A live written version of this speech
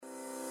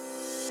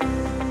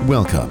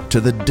Welcome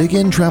to the Dig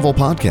In Travel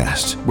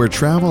Podcast, where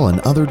travel and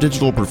other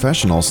digital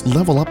professionals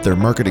level up their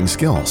marketing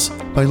skills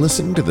by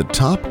listening to the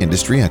top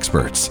industry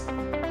experts.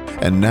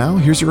 And now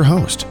here's your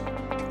host,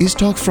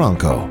 Istok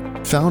Franco,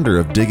 founder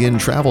of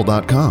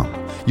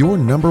digintravel.com, your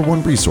number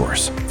one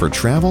resource for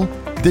travel,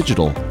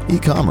 digital,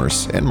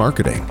 e-commerce, and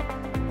marketing.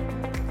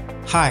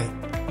 Hi,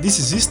 this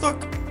is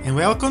Istok, and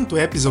welcome to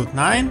episode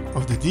 9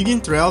 of the Dig In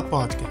Travel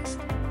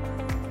Podcast.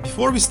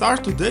 Before we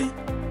start today,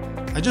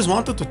 I just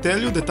wanted to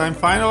tell you that I'm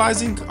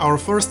finalizing our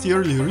first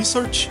yearly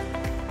research,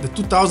 the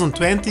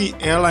 2020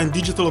 Airline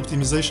Digital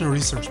Optimization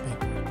Research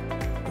Paper,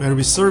 where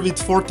we surveyed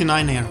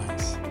 49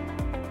 airlines.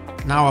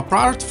 Now,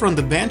 apart from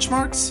the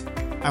benchmarks,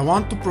 I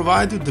want to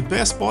provide you the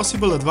best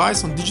possible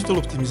advice on digital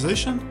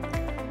optimization,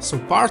 so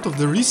part of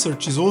the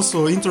research is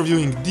also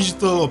interviewing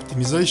digital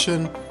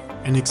optimization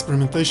and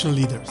experimentation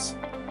leaders.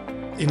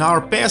 In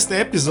our past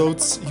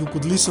episodes, you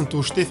could listen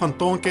to Stefan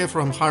Tonke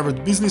from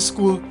Harvard Business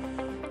School,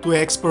 2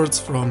 experts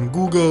from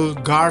Google,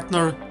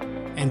 Gartner,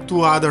 and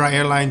 2 other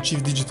airline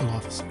chief digital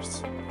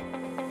officers.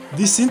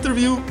 This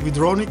interview with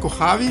Ronny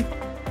Kohavi,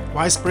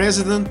 Vice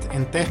President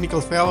and Technical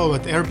Fellow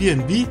at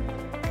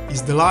Airbnb,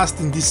 is the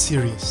last in this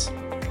series.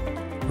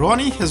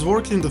 Ronny has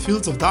worked in the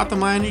fields of data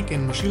mining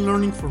and machine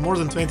learning for more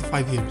than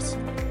 25 years.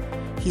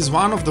 He's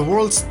one of the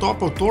world's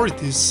top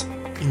authorities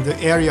in the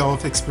area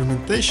of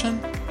experimentation,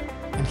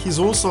 and he's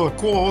also a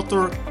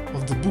co-author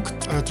of the book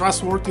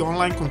Trustworthy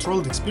Online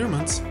Controlled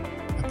Experiments,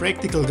 a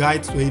practical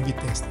guide to A/B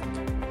testing.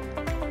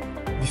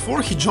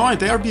 Before he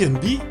joined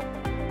Airbnb,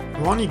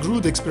 Ronny grew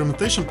the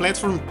experimentation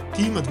platform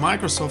team at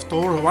Microsoft to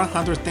over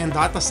 110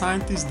 data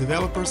scientists,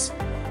 developers,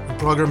 and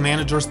program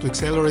managers to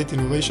accelerate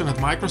innovation at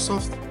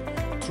Microsoft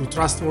through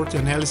trustworthy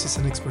analysis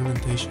and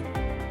experimentation.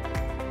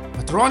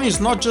 But Ronny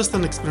is not just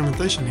an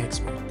experimentation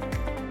expert.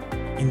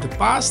 In the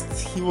past,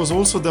 he was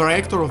also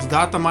director of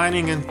data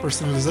mining and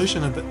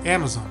personalization at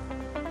Amazon.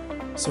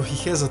 So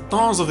he has a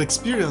tons of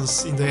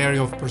experience in the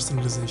area of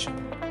personalization.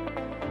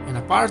 And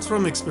apart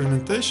from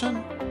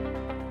experimentation,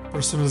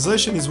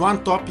 personalization is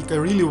one topic I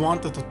really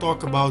wanted to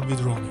talk about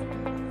with Ronny.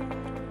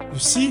 You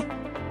see,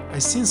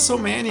 I've seen so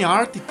many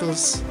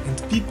articles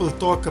and people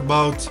talk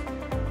about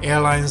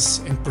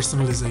airlines and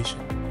personalization.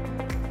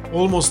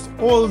 Almost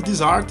all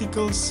these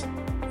articles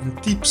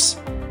and tips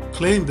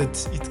claim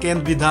that it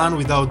can't be done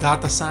without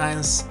data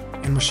science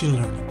and machine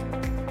learning.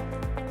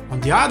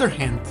 On the other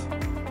hand,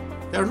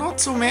 there are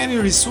not so many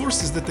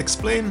resources that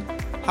explain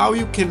how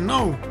you can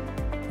know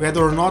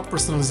whether or not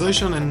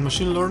personalization and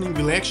machine learning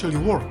will actually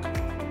work.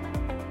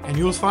 And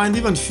you'll find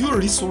even fewer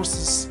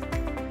resources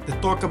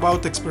that talk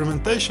about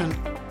experimentation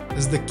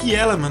as the key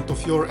element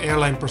of your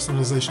airline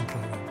personalization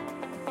program.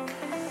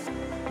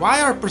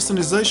 Why are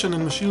personalization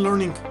and machine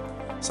learning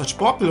such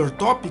popular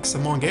topics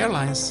among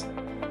airlines,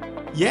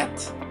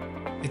 yet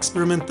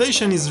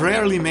experimentation is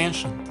rarely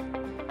mentioned?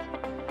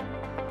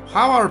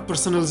 How are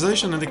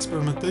personalization and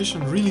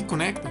experimentation really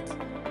connected?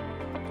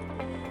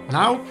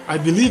 Now, I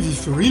believe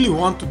if you really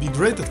want to be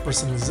great at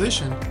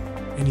personalization,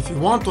 and if you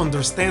want to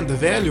understand the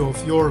value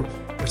of your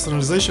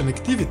personalization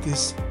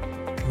activities,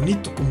 you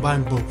need to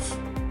combine both.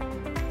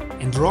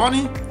 And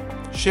Ronny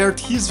shared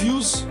his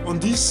views on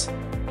this,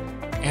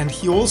 and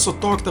he also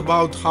talked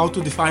about how to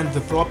define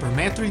the proper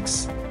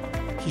metrics.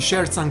 He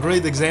shared some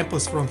great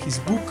examples from his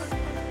book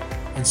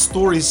and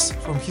stories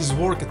from his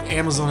work at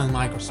Amazon and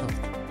Microsoft.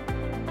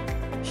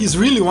 He's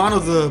really one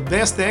of the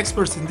best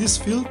experts in this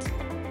field,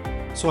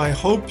 so I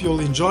hope you'll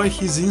enjoy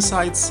his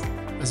insights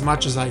as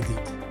much as I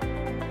did.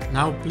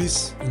 Now,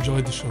 please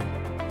enjoy the show.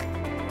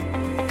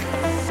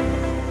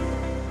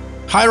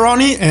 Hi,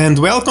 Ronny, and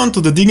welcome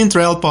to the Dig In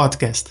Travel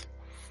Podcast.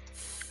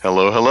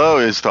 Hello,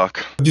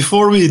 Istok.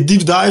 Before we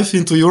deep dive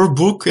into your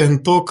book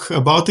and talk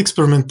about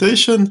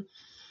experimentation,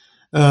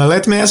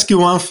 let me ask you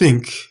one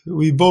thing.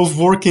 We both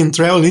work in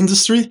travel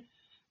industry,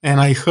 and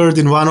I heard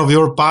in one of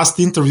your past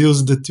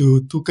interviews that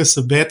you took a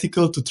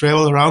sabbatical to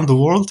travel around the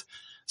world.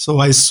 So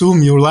I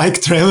assume you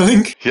like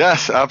traveling?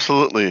 Yes,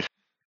 absolutely.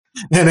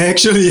 And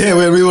actually,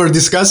 when we were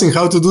discussing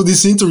how to do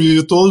this interview,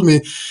 you told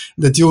me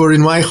that you were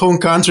in my home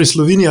country,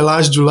 Slovenia,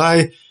 last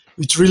July,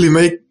 which really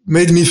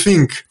made me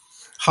think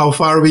how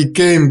far we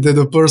came, that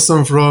a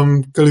person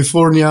from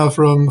California,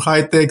 from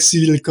high-tech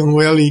Silicon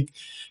Valley,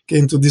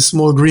 came to this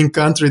small green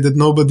country that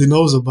nobody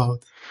knows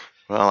about.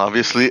 Well,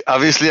 obviously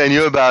I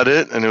knew about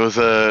it, and it was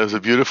a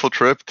beautiful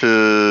trip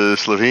to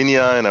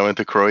Slovenia, and I went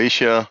to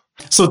Croatia.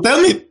 So tell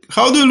me,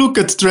 how do you look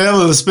at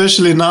travel,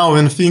 especially now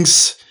when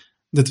things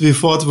that we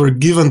thought were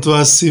given to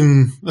us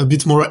seem a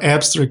bit more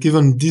abstract,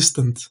 even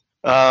distant?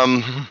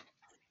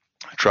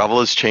 Travel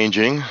is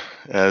changing,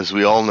 as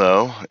we all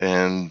know,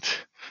 and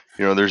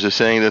there's a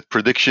saying that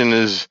prediction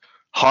is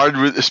hard,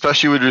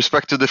 especially with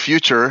respect to the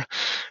future.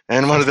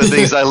 And one of the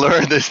things I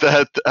learned is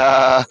that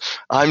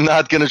I'm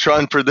not going to try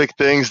and predict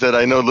things that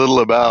I know little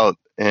about.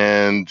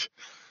 And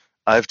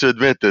I have to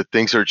admit that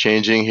things are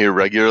changing here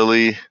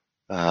regularly.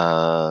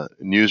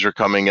 News are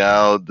coming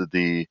out,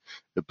 the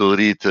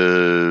ability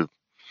to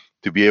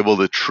be able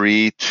to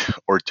treat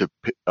or to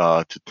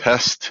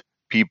test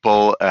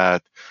people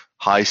at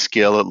high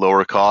scale at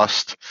lower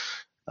cost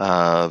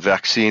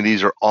vaccine.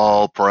 These are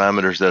all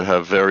parameters that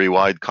have very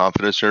wide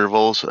confidence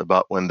intervals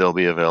about when they'll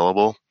be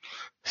available.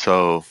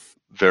 So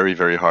very,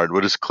 very hard.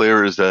 What is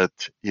clear is that,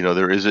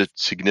 there is a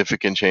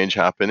significant change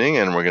happening,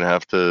 and we're going to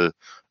have to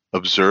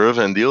observe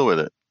and deal with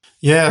it.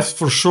 Yes,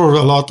 for sure.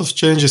 A lot of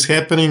change is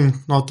happening,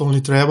 not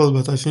only travel,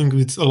 but I think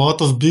with a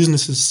lot of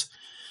businesses.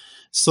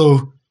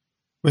 So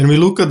when we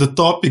look at the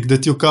topic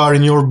that you cover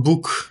in your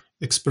book,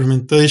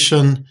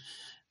 experimentation,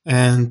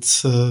 and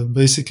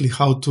basically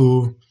how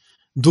to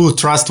do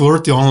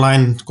trustworthy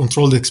online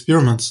controlled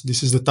experiments,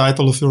 this is the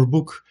title of your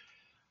book.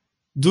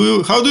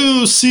 How do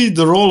you see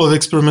the role of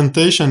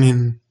experimentation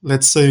in,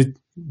 let's say,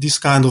 this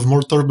kind of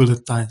more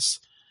turbulent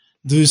times?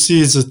 Do you see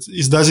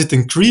does it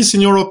increase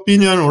in your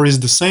opinion, or is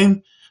the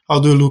same? How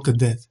do you look at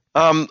that?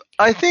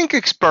 I think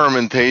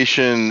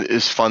experimentation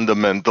is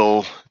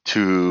fundamental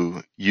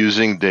to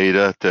using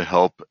data to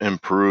help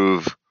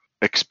improve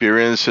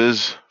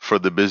experiences for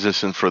the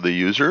business and for the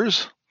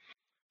users.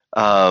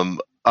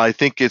 I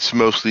think it's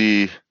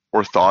mostly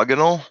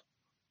orthogonal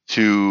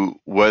to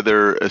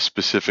whether a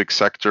specific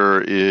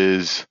sector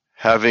is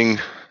having,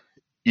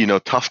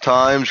 tough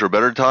times or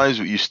better times,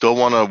 but you still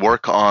want to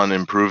work on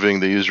improving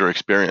the user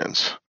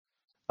experience.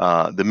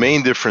 The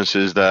main difference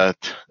is that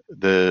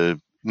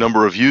the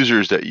number of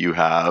users that you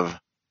have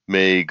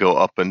may go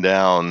up and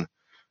down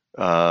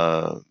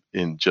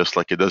in just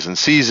like it does in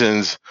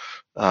seasons.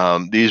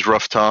 These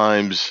rough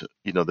times,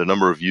 the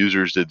number of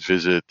users that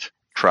visit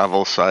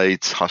travel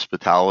sites,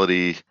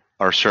 hospitality,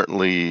 are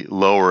certainly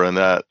lower, and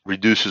that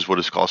reduces what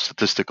is called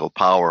statistical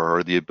power,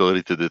 or the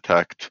ability to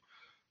detect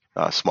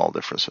small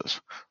differences.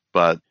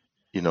 But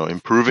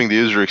improving the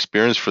user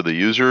experience for the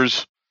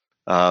users,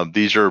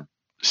 these are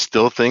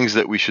still things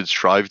that we should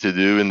strive to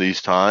do in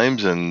these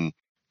times, and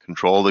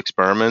controlled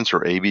experiments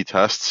or A/B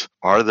tests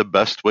are the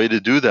best way to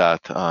do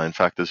that. In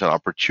fact, there's an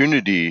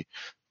opportunity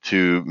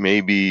to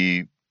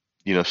maybe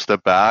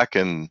step back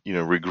and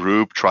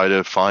regroup, try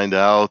to find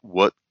out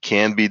what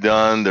can be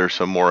done. There's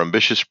some more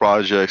ambitious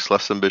projects,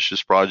 less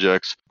ambitious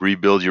projects.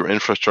 Rebuild your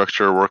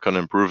infrastructure, work on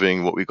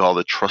improving what we call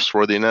the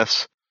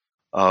trustworthiness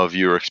of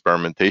your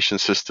experimentation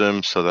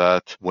system, so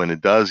that when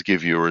it does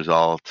give you a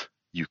result,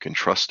 you can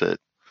trust it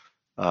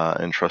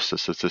and trust the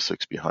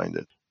statistics behind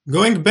it.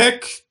 Going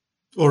back,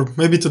 or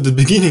maybe to the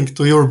beginning,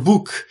 to your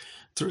book,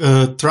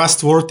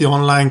 Trustworthy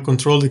Online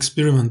Controlled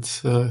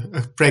Experiment,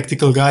 a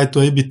practical guide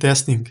to A/B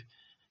testing.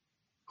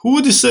 Who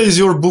would you say is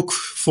your book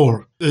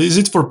for? Is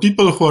it for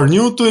people who are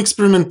new to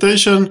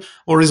experimentation,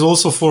 or is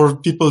also for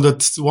people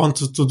that want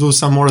to do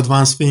some more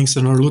advanced things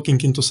and are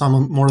looking into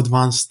some more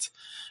advanced,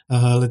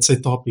 let's say,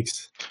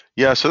 topics?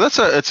 Yeah, so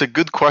it's a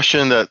good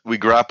question that we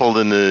grappled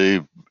in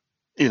the,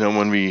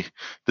 when we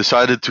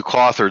decided to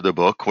co-author the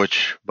book,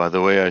 which, by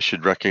the way, I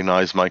should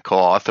recognize my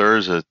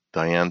co-authors,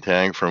 Diane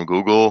Tang from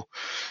Google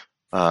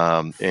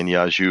and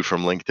Yaju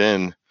from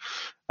LinkedIn.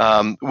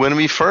 When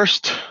we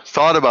first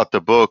thought about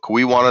the book,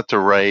 we wanted to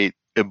write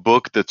a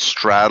book that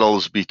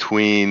straddles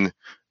between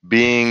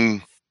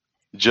being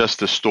just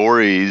the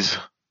stories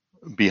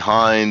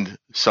behind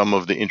some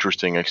of the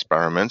interesting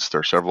experiments.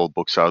 There are several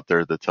books out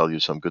there that tell you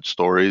some good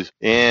stories,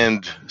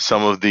 and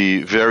some of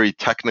the very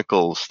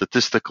technical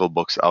statistical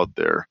books out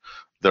there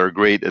that are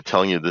great at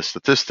telling you the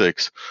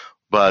statistics.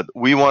 But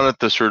we wanted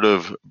to sort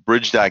of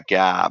bridge that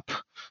gap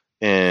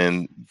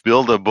and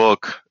build a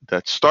book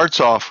that starts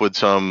off with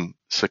some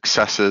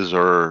successes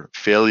or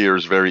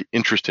failures, very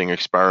interesting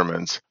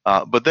experiments,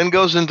 but then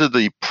goes into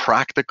the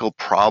practical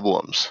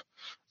problems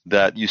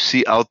that you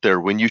see out there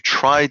when you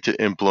try to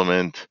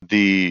implement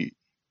the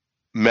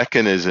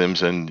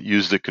mechanisms and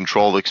use the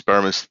controlled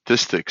experiment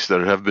statistics that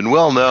have been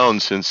well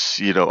known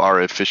since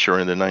R.F. Fisher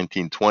in the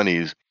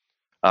 1920s,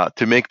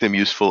 to make them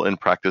useful in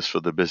practice for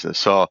the business.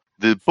 So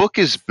the book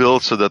is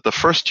built so that the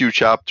first few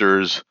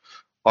chapters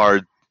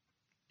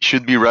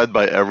should be read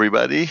by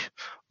everybody,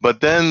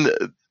 but then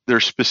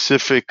there's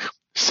specific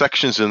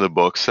sections in the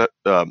book,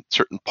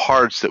 certain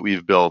parts that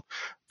we've built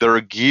that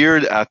are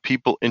geared at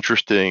people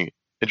interested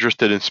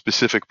in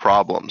specific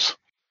problems.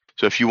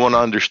 So if you want to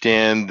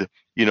understand,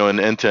 an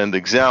end-to-end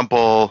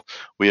example,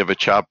 we have a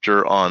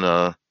chapter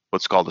on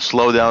what's called a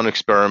slowdown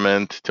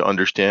experiment to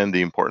understand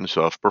the importance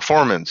of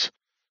performance.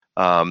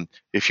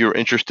 If you're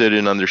interested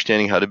in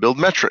understanding how to build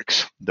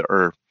metrics,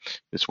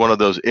 it's one of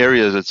those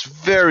areas that's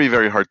very,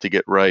 very hard to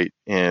get right,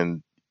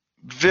 and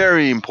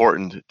very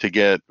important to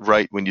get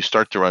right when you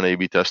start to run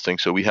A/B testing.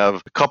 So we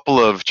have a couple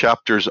of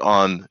chapters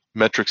on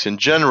metrics in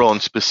general, and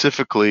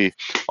specifically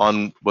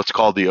on what's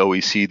called the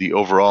OEC, the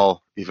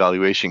overall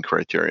evaluation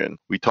criterion.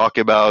 We talk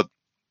about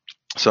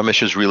some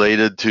issues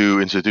related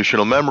to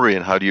institutional memory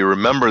and how do you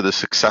remember the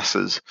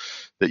successes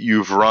that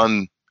you've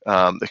run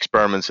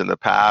experiments in the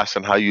past,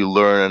 and how you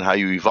learn and how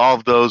you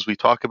evolve those. We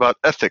talk about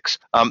ethics.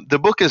 The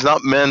book is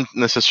not meant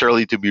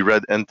necessarily to be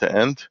read end to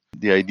end.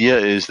 The idea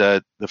is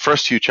that the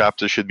first few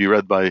chapters should be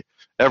read by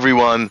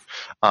everyone,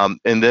 and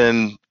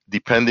then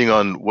depending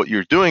on what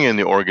you're doing in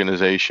the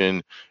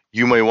organization,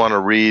 you may want to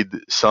read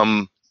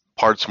some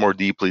parts more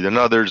deeply than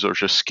others, or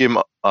just skim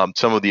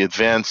some of the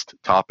advanced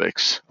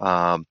topics.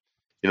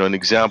 An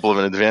example of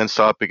an advanced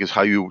topic is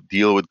how you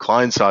deal with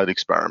client-side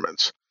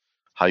experiments,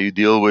 how you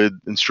deal with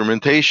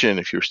instrumentation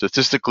if you're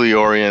statistically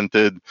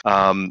oriented,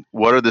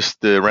 what are the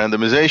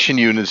randomization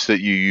units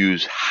that you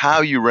use,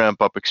 how you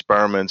ramp up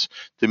experiments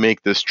to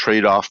make this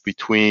trade-off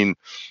between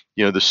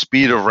the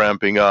speed of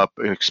ramping up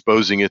and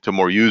exposing it to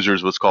more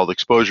users, what's called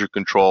exposure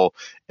control,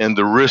 and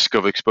the risk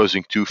of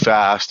exposing too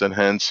fast and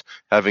hence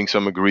having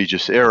some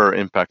egregious error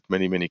impact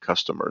many, many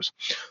customers.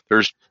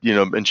 There's,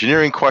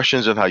 engineering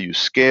questions on how you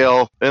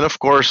scale. And of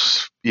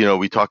course,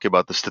 we talk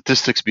about the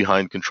statistics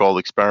behind controlled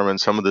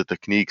experiments, some of the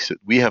techniques that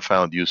we have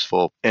found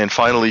useful. And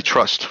finally,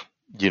 trust.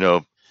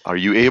 Are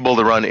you able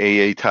to run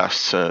AA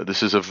tests?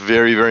 This is a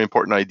very, very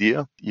important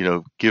idea.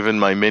 Given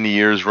my many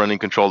years running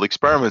controlled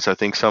experiments, I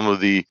think some of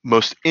the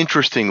most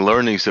interesting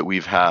learnings that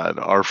we've had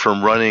are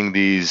from running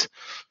these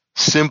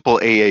simple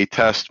AA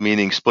tests,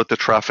 meaning split the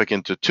traffic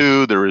into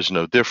two. There is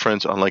no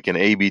difference. Unlike an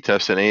AB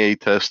test, an AA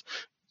test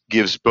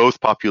gives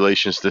both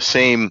populations the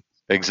same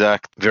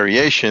exact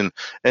variation,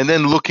 and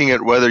then looking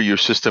at whether your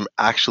system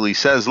actually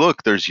says,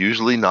 look, there's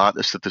usually not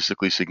a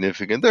statistically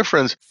significant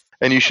difference,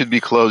 and you should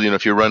be close.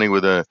 If you're running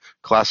with a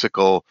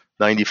classical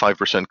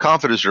 95%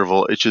 confidence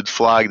interval, it should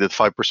flag that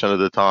 5% of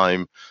the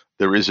time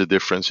there is a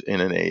difference in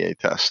an AA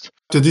test.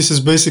 So this is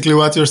basically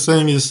what you're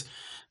saying is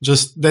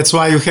just that's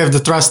why you have the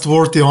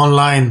trustworthy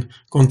online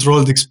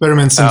controlled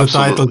experiments in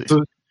Absolutely. the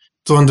title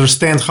to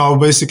understand how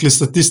basically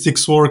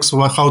statistics works,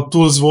 how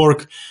tools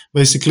work,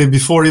 basically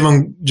before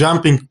even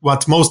jumping,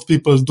 what most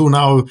people do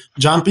now,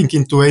 jumping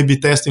into A/B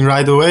testing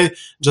right away,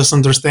 just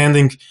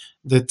understanding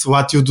that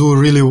what you do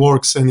really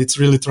works and it's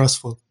really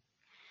trustful.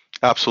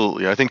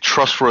 Absolutely. I think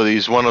trustworthy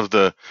is one of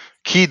the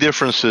key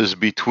differences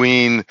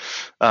between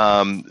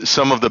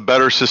some of the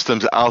better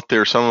systems out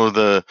there, some of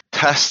the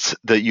tests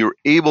that you're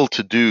able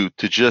to do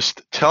to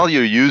just tell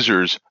your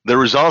users the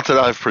result that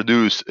I've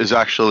produced is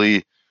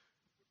actually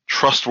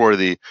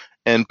trustworthy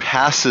and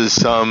passes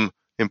some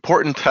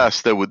important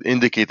tests that would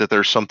indicate that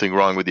there's something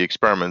wrong with the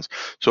experiments.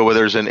 So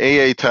whether there's an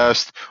AA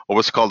test or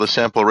what's called a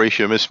sample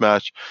ratio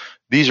mismatch,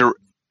 these are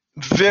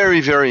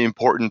very, very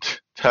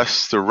important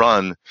tests to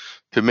run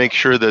to make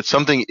sure that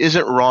something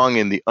isn't wrong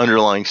in the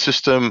underlying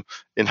system,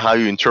 in how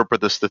you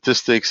interpret the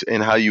statistics,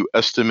 and how you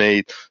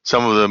estimate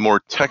some of the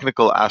more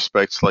technical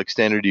aspects like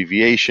standard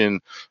deviation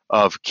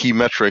of key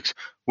metrics,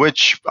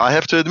 which I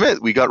have to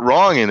admit we got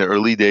wrong in the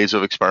early days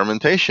of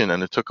experimentation,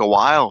 and it took a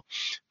while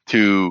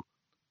to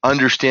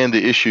understand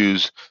the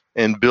issues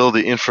and build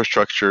the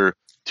infrastructure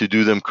to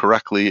do them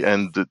correctly.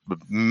 And the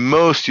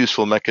most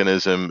useful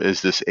mechanism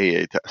is this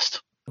AA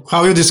test.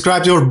 How you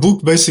described your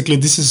book, basically,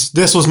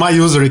 this was my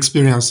user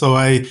experience. So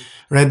I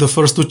read the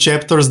first two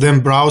chapters,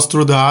 then browsed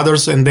through the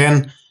others, and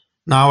then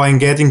now I'm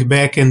getting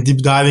back and deep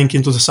diving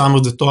into some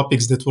of the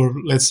topics that were,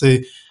 let's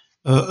say,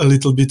 a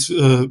little bit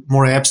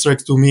more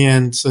abstract to me,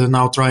 and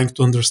now trying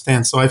to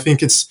understand. So I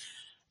think it's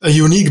a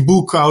unique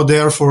book out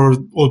there for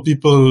all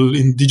people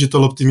in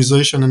digital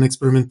optimization and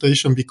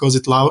experimentation, because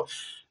it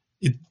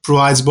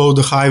provides both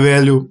a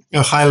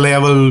high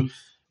level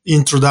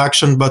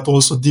introduction, but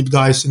also deep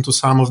dives into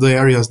some of the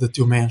areas that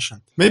you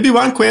mentioned. Maybe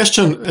one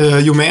question,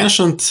 you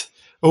mentioned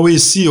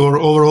OEC, or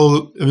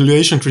overall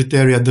evaluation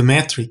criteria, the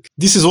metric.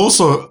 This is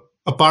also,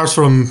 apart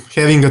from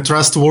having a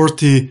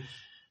trustworthy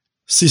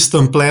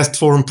system,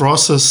 platform,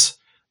 process,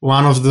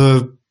 one of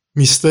the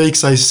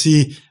mistakes I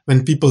see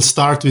when people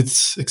start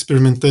with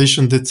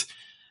experimentation, that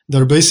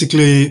they're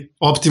basically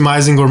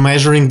optimizing or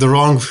measuring the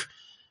wrong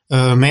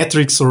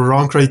metrics or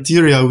wrong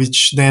criteria,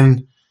 which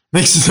then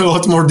makes it a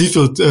lot more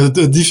difficult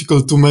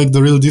to make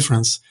the real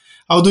difference.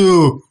 How do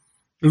you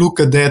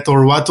look at that,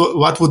 or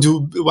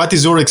what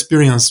is your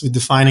experience with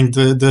defining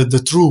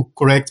the true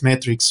correct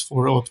metrics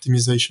for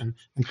optimization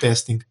and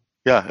testing?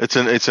 Yeah, it's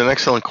an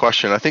excellent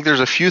question. I think there's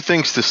a few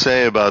things to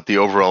say about the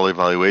overall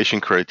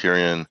evaluation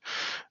criterion.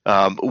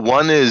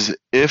 One is,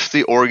 if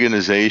the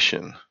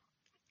organization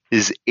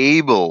is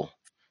able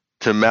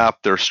to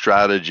map their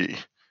strategy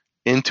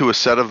into a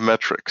set of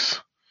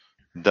metrics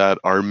that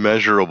are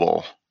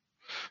measurable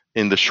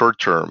in the short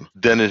term,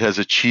 then it has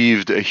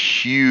achieved a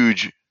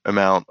huge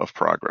amount of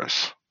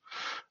progress.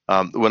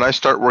 When I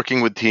start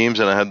working with teams,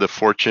 and I had the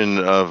fortune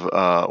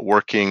of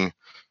working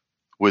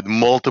with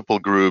multiple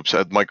groups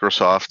at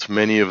Microsoft,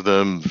 many of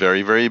them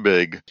very, very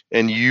big,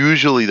 and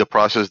usually the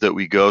process that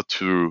we go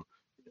through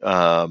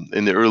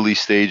in the early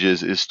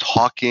stages is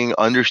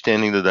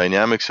understanding the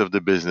dynamics of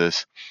the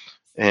business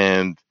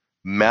and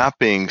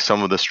mapping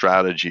some of the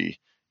strategy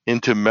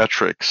into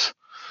metrics.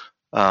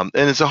 And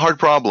it's a hard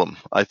problem.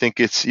 I think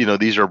it's,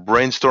 these are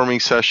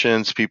brainstorming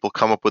sessions. People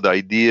come up with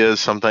ideas.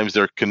 Sometimes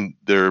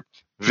they're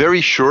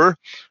very sure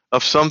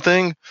of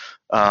something,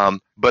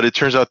 but it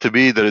turns out to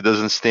be that it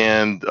doesn't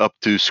stand up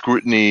to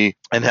scrutiny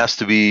and has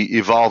to be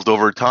evolved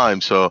over time.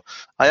 So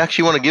I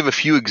actually want to give a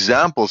few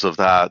examples of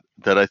that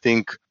I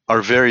think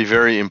are very,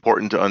 very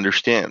important to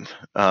understand.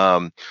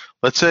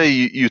 Let's say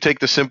you take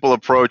the simple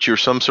approach. You're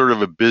some sort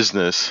of a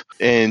business,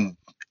 and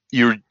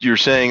you're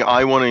saying,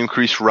 I want to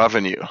increase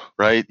revenue,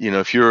 right?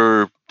 If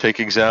you're, take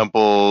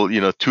example,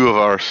 two of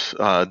us,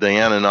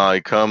 Diane and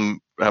I,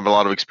 come have a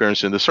lot of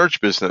experience in the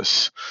search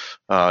business,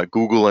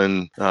 Google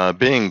and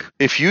Bing.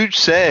 If you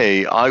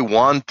say, I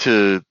want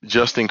to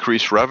just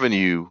increase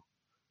revenue,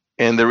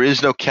 and there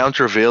is no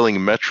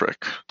countervailing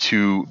metric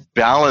to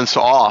balance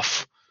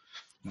off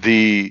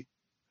the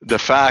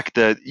fact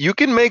that you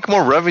can make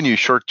more revenue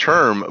short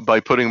term by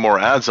putting more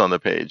ads on the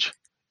page,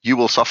 you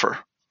will suffer,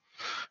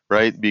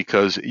 right?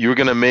 Because you're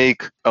going to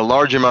make a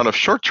large amount of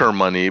short term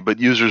money, but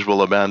users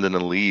will abandon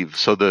and leave.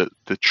 So the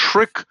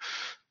trick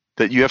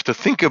that you have to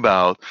think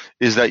about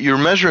is that you're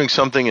measuring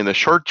something in the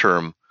short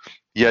term,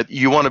 yet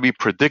you want to be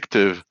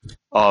predictive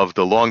of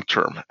the long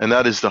term. And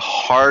that is the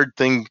hard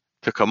thing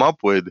to come up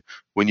with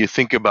when you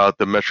think about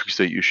the metrics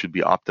that you should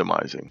be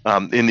optimizing.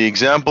 In the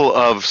example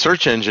of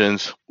search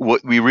engines,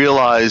 what we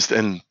realized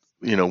and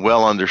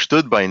well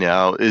understood by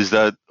now is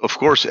that, of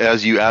course,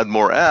 as you add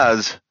more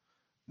ads,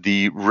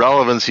 the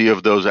relevancy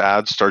of those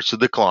ads starts to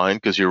decline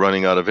because you're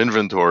running out of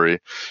inventory,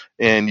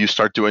 and you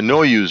start to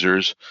annoy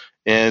users.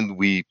 And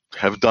we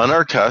have done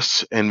our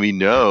tests, and we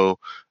know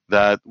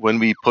that when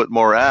we put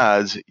more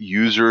ads,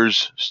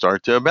 users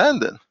start to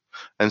abandon.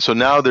 And so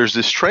now there's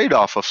this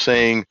trade-off of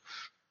saying,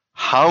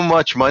 how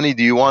much money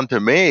do you want to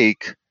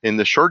make in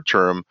the short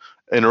term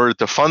in order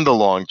to fund the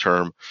long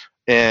term?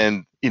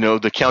 And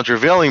the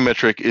countervailing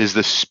metric is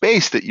the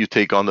space that you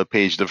take on the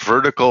page, the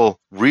vertical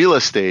real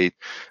estate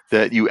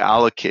that you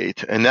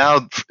allocate. And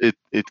now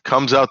it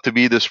comes out to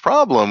be this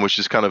problem, which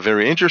is kind of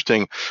very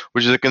interesting,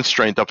 which is a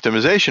constraint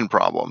optimization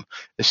problem.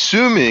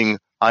 Assuming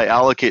I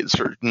allocate a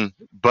certain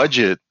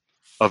budget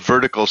of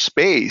vertical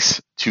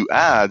space to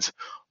ads,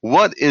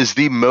 what is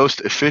the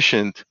most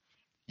efficient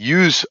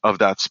use of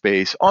that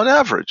space on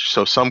average?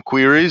 So some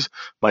queries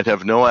might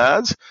have no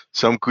ads,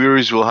 some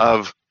queries will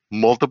have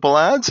multiple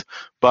ads,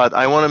 but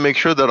I want to make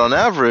sure that on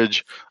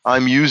average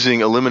I'm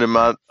using a limited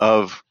amount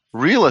of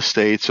real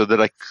estate so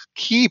that I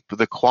keep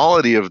the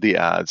quality of the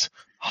ads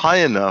high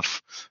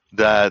enough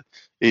that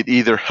it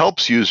either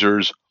helps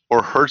users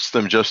or hurts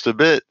them just a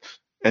bit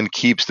and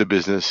keeps the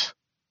business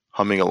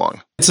humming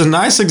along. It's a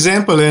nice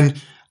example, and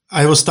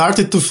I was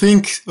started to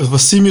think of a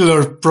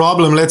similar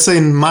problem, let's say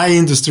in my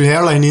industry,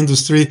 airline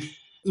industry,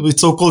 with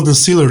so-called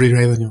ancillary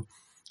revenue.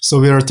 So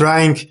we are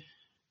trying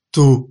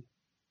to,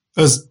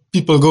 as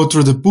people go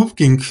through the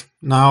booking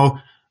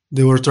now,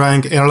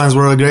 airlines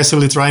were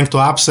aggressively trying to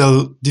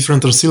upsell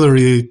different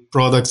ancillary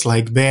products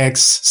like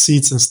bags,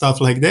 seats, and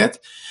stuff like that.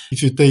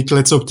 If you take,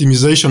 let's say,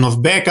 optimization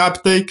of bag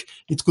uptake,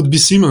 it could be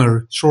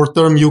similar. Short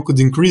term, you could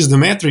increase the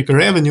metric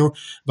revenue,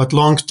 but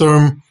long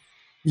term,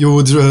 you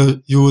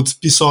would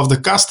piss off the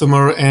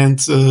customer, and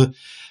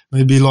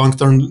maybe long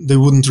term they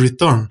wouldn't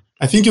return.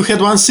 I think you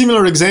had one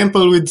similar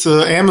example with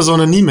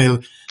Amazon and email.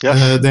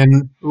 Yes.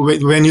 Then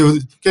can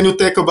you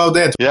talk about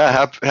that? Yeah,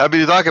 happy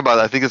to talk about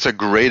it. I think it's a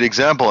great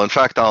example. In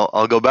fact,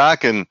 I'll go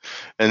back and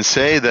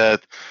say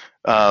that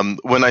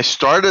when I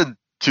started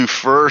to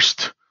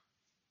first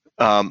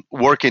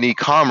work in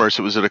e-commerce,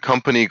 it was at a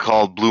company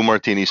called Blue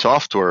Martini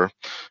Software. It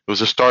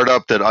was a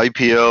startup that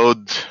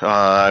IPO'd.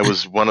 I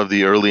was one of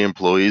the early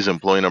employees,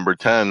 employee number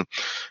 10,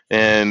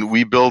 and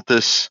we built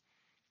this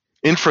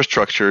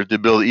infrastructure to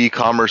build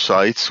e-commerce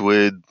sites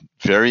with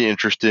very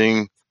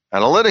interesting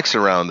analytics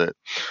around it.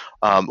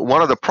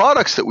 One of the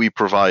products that we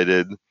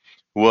provided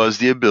was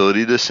the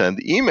ability to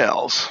send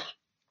emails.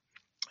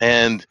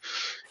 And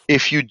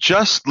if you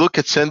just look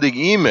at sending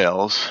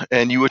emails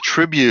and you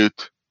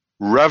attribute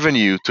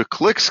revenue to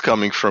clicks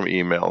coming from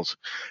emails,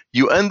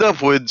 you end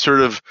up with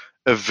sort of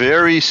a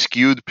very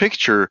skewed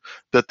picture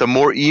that the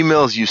more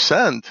emails you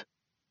send,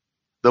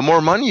 the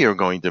more money you're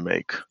going to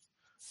make,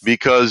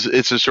 because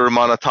it's a sort of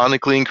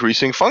monotonically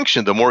increasing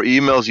function. The more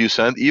emails you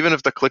send, even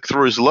if the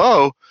click-through is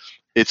low,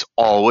 it's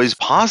always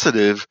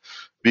positive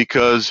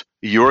because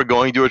you're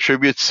going to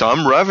attribute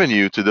some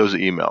revenue to those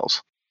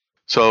emails.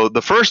 So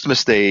the first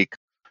mistake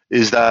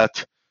is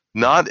that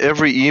not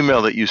every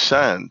email that you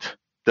send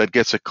that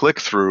gets a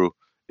click-through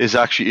is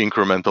actually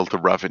incremental to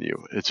revenue.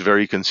 It's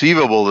very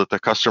conceivable that the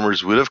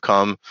customers would have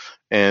come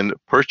and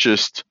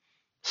purchased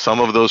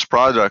some of those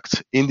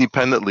products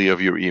independently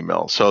of your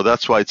email. So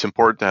that's why it's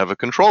important to have a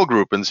control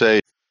group and say,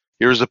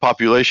 here's the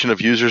population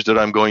of users that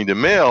I'm going to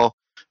mail.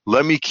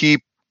 Let me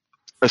keep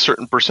a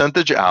certain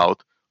percentage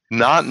out,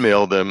 not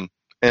mail them,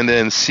 and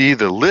then see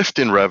the lift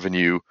in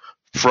revenue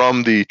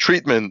from the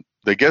treatment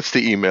that gets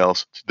the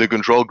emails to the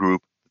control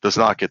group that does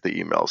not get the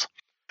emails.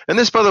 And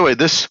this, by the way,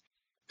 this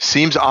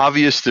seems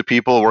obvious to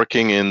people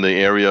working in the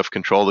area of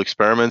controlled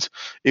experiments.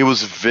 It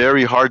was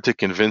very hard to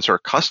convince our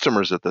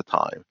customers at the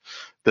time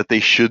that they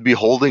should be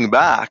holding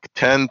back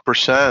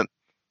 10%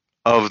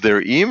 of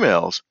their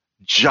emails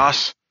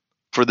just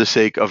for the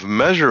sake of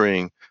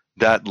measuring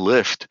that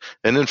lift.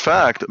 And in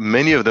fact,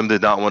 many of them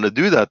did not want to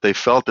do that. They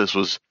felt this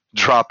was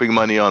dropping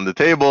money on the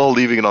table,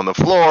 leaving it on the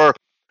floor.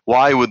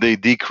 Why would they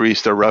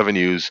decrease their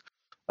revenues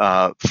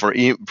for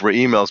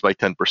emails by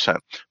 10%?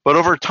 But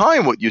over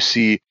time, what you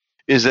see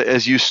is that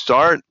as you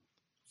start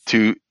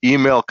to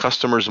email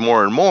customers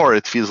more and more,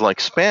 it feels like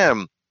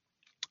spam,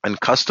 and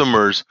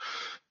customers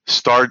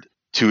start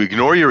to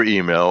ignore your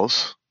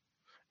emails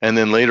and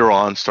then later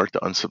on start to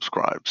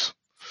unsubscribe.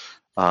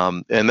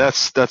 And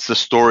that's the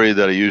story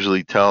that I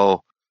usually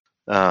tell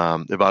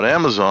about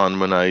Amazon.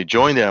 When I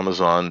joined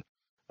Amazon,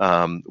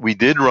 we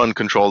did run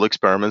controlled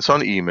experiments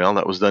on email.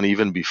 That was done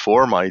even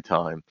before my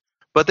time,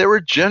 but they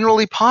were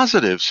generally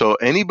positive. So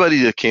anybody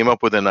that came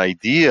up with an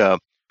idea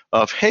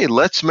of, hey,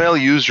 let's mail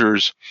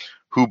users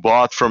who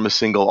bought from a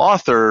single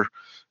author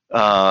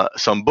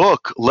some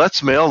book,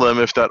 let's mail them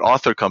if that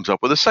author comes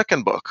up with a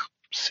second book.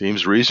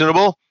 Seems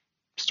reasonable.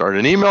 Start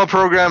an email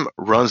program,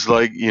 runs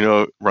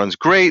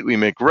great. We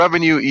make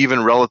revenue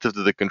even relative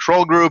to the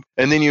control group.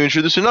 And then you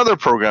introduce another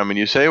program and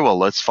you say, well,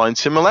 let's find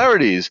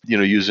similarities,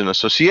 use an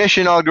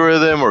association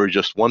algorithm or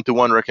just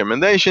one-to-one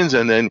recommendations.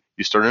 And then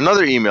you start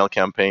another email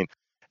campaign.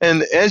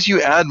 And as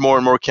you add more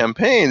and more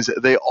campaigns,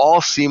 they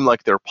all seem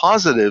like they're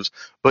positives,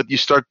 but you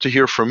start to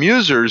hear from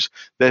users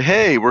that,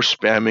 hey, we're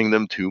spamming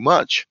them too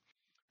much.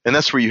 And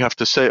that's where you have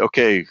to say,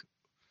 okay,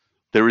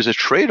 there is a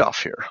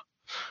trade-off here.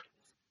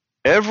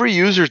 Every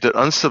user that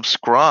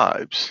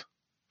unsubscribes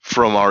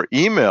from our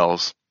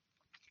emails,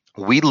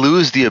 we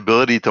lose the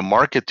ability to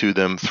market to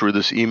them through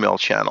this email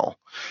channel.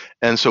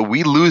 And so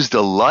we lose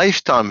the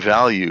lifetime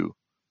value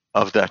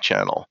of that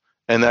channel.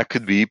 And that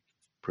could be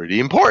pretty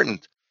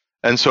important.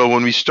 And so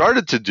when we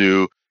started to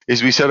do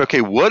is we said,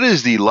 okay, what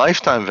is the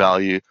lifetime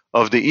value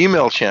of the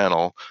email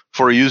channel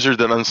for a user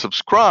that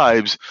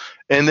unsubscribes?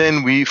 And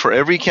then for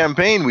every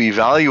campaign, we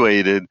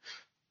evaluated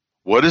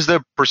what is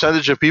the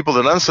percentage of people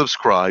that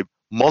unsubscribe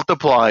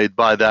multiplied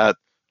by that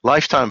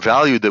lifetime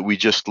value that we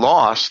just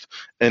lost,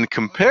 and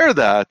compare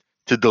that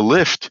to the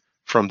lift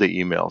from the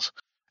emails.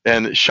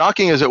 And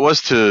shocking as it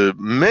was to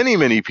many,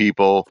 many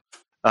people,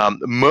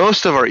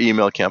 most of our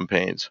email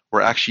campaigns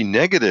were actually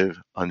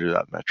negative under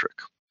that metric.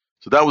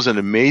 So that was an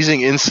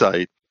amazing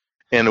insight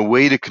and a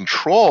way to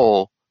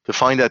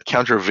find that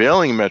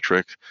countervailing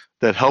metric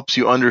that helps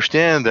you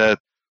understand that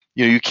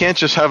you can't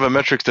just have a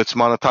metric that's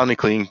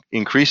monotonically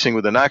increasing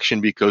with an action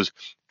because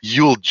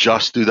you'll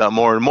just do that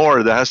more and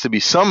more. There has to be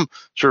some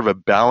sort of a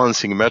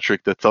balancing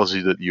metric that tells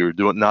you that you're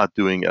not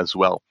doing as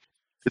well.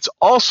 It's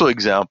also an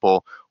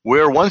example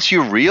where once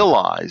you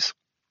realize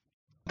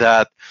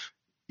that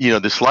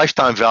this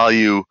lifetime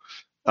value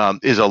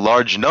is a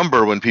large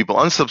number when people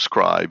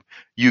unsubscribe,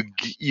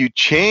 you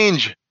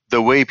change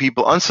the way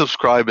people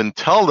unsubscribe and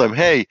tell them,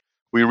 hey,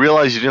 we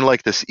realize you didn't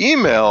like this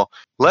email.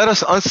 Let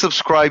us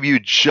unsubscribe you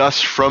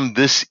just from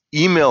this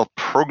email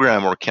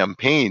program or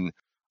campaign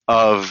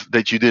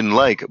that you didn't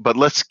like, but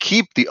let's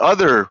keep the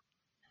other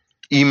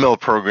email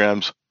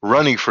programs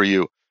running for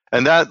you.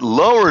 And that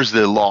lowers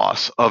the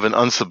loss of an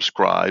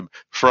unsubscribe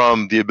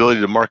from the ability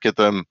to market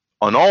them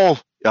on all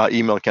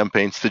email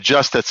campaigns to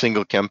just that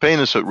single campaign.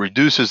 And so it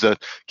reduces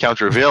that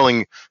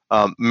countervailing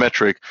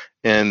metric.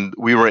 And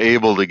we were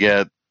able to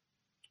get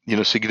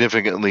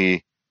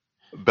significantly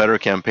better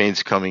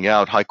campaigns coming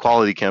out, high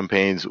quality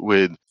campaigns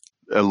with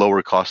a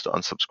lower cost to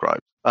unsubscribe.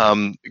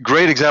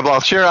 Great example. I'll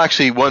share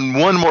actually one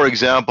more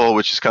example,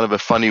 which is kind of a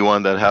funny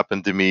one that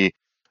happened to me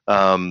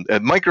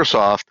at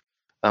Microsoft.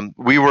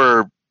 We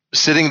were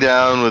sitting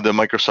down with the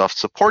Microsoft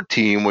support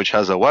team, which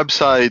has a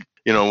website.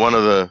 One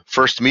of the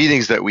first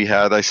meetings that we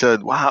had, I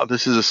said, wow,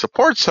 this is a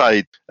support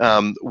site.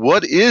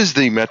 What is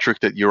the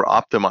metric that you're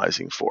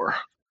optimizing for?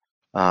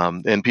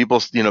 And people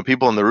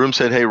in the room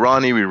said, hey,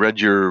 Ronny, we read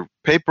your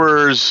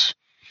papers.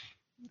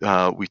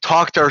 We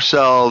talked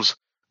ourselves.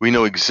 We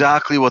know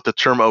exactly what the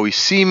term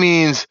OEC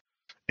means,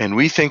 and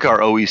we think our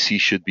OEC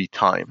should be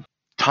time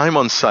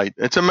on site.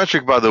 It's a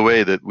metric, by the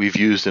way, that we've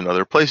used in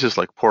other places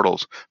like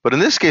portals. But in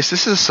this case,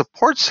 this is a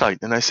support site.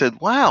 And I said,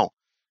 wow,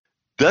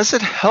 does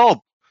it help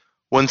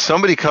when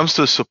somebody comes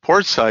to a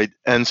support site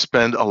and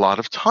spend a lot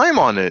of time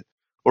on it?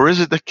 Or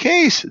is it the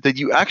case that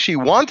you actually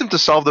want them to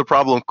solve the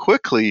problem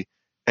quickly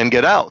and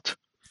get out?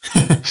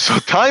 So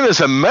time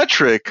as a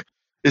metric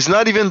is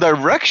not even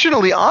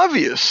directionally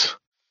obvious.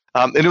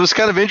 And it was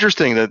kind of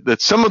interesting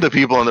that some of the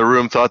people in the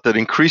room thought that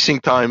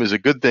increasing time is a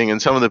good thing, and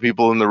some of the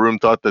people in the room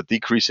thought that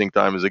decreasing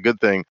time is a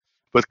good thing.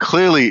 But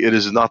clearly, it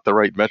is not the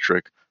right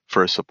metric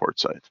for a support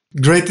site.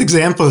 Great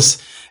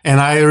examples. And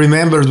I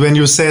remembered when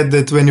you said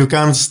that when you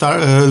come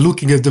start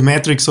looking at the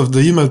metrics of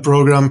the email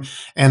program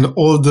and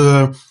all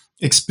the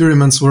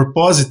experiments were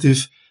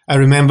positive, I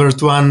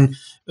remembered one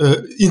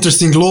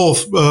interesting law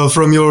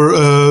from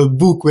your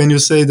book when you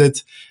say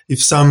that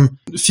if some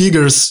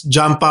figures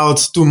jump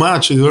out too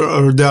much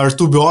or they are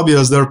too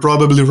obvious, they're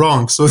probably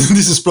wrong. So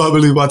this is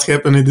probably what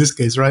happened in this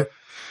case, right?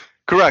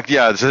 Correct.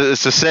 Yeah,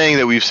 it's a saying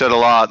that we've said a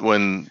lot.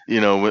 When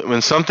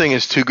something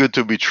is too good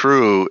to be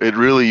true, it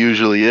really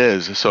usually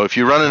is. So if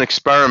you run an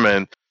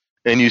experiment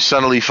and you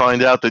suddenly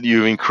find out that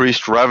you've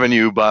increased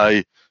revenue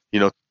by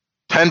 10%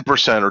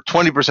 or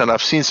 20%,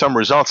 I've seen some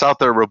results out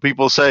there where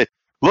people say,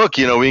 look,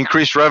 we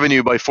increased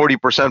revenue by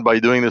 40% by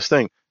doing this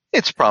thing.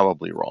 It's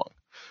probably wrong.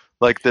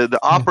 Like the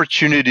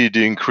opportunity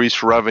to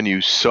increase revenue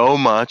so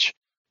much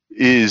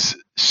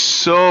is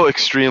so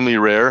extremely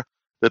rare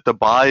that the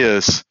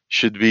bias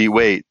should be,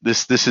 wait,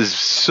 this is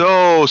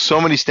so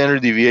many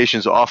standard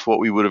deviations off what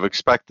we would have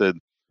expected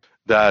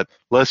that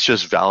let's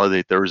just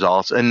validate the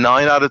results. And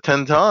 9 out of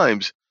 10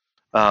 times,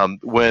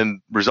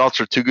 when results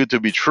are too good to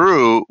be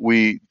true,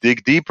 we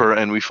dig deeper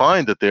and we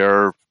find that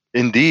there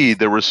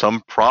was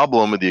some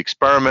problem with the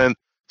experiment,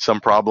 some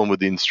problem with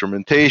the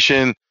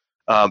instrumentation.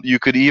 You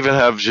could even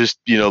have just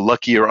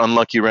lucky or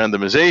unlucky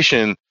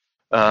randomization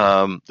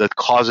that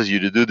causes you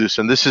to do this.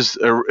 And this is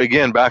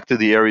again back to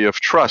the area of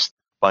trust.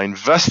 By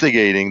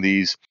investigating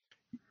these,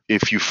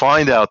 if you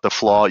find out the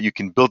flaw, you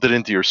can build it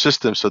into your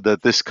system so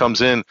that this comes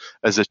in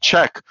as a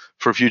check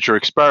for future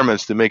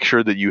experiments to make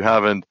sure that you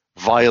haven't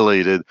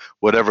violated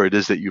whatever it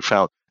is that you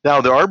found.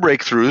 Now, there are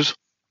breakthroughs.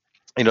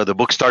 The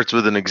book starts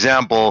with an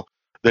example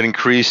that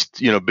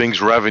increased,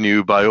 Bing's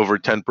revenue by over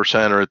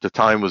 10%, or at the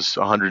time was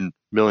 $100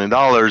 million.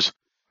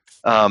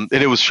 And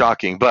it was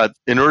shocking. But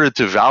in order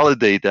to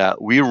validate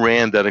that, we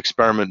ran that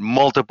experiment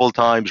multiple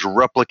times,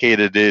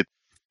 replicated it,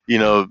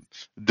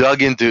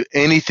 dug into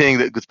anything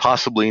that could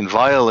possibly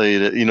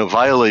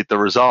violate the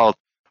result.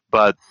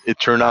 But it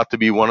turned out to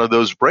be one of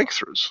those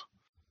breakthroughs.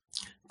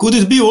 Could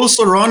it be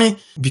also, Ronny,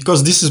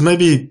 because this is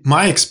maybe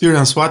my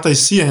experience, what I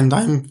see, and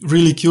I'm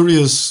really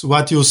curious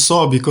what you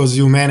saw because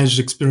you managed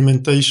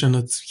experimentation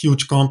at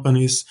huge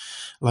companies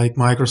like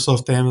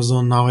Microsoft,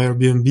 Amazon, now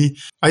Airbnb.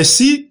 I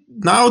see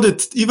now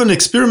that even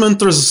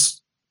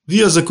experimenters,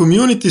 we as a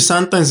community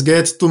sometimes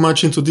get too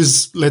much into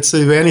this, let's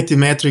say, vanity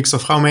metrics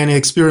of how many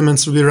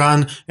experiments we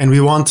run, and we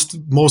want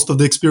most of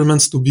the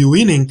experiments to be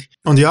winning.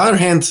 On the other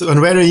hand, a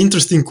very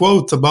interesting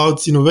quote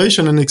about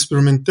innovation and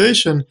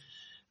experimentation,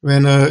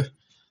 when a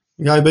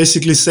guy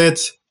basically said,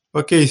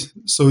 okay,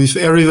 so if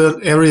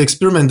every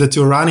experiment that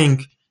you're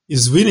running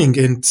is winning,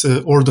 and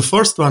or the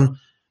first one,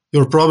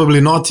 you're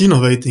probably not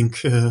innovating.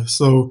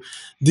 So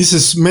this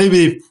is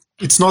maybe,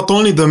 it's not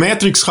only the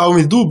metrics how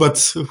we do,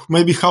 but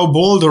maybe how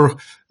bold or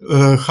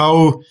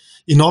how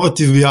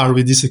innovative we are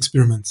with these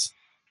experiments.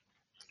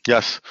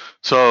 Yes.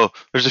 So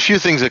there's a few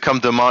things that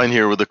come to mind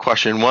here with the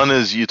question. One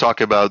is you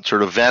talk about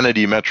sort of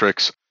vanity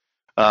metrics.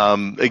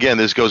 Again,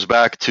 this goes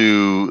back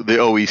to the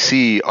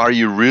OEC. Are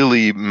you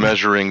really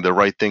measuring the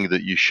right thing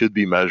that you should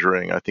be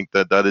measuring? I think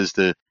that is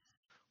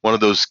one of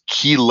those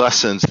key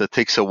lessons that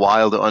takes a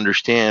while to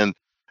understand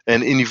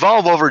and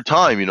evolve over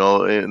time.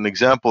 An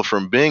example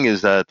from Bing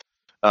is that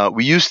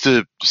we used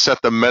to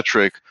set the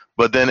metric,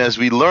 but then as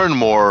we learn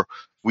more,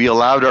 we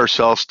allowed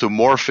ourselves to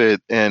morph it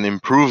and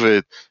improve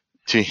it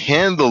to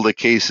handle the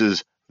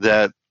cases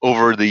that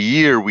over the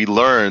year we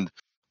learned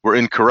were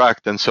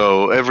incorrect. And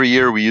so every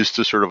year we used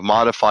to sort of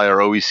modify our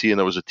OEC, and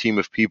there was a team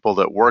of people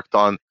that worked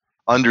on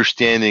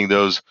understanding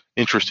those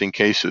interesting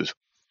cases.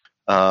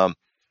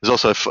 There's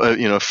also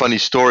a funny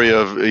story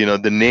of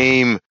the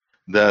name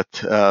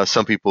that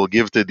some people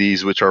give to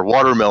these, which are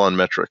watermelon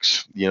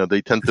metrics.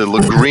 They tend to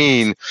look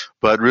green,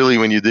 but really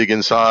when you dig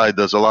inside,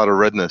 there's a lot of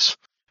redness.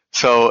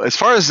 So as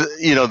far as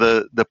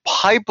the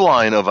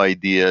pipeline of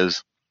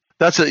ideas,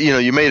 that's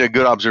you made a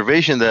good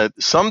observation that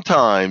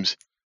sometimes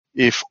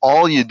if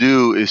all you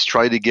do is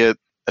try to get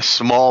a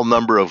small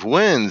number of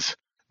wins,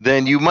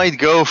 then you might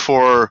go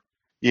for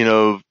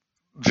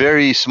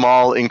very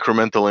small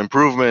incremental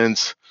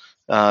improvements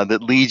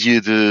that lead you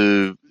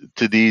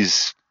to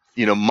these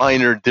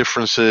minor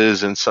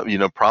differences, and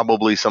some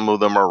probably some of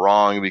them are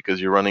wrong because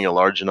you're running a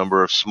large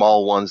number of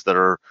small ones that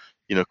are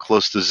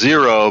close to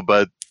zero,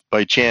 but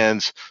by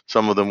chance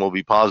some of them will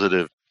be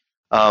positive.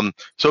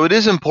 So it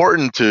is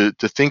important to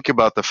think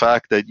about the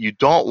fact that you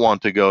don't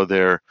want to go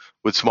there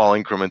with small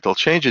incremental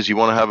changes. You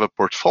want to have a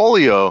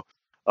portfolio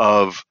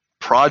of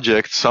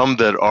projects, some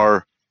that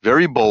are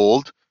very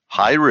bold,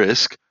 high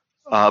risk,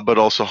 but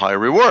also high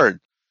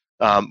reward.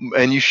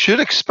 And you should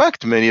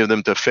expect many of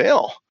them to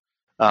fail.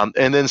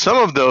 And then some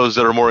of those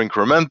that are more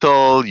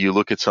incremental, you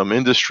look at some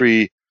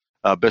industry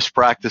best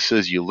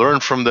practices, you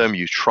learn from them,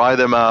 you try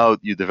them out,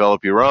 you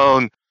develop your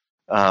own,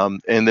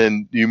 and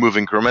then you move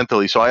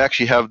incrementally. So I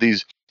actually have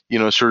these,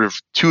 sort of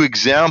two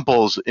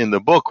examples in the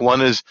book. One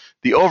is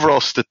the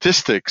overall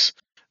statistics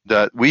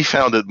that we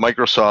found at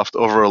Microsoft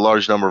over a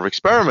large number of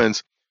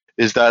experiments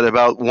is that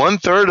about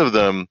 1/3 of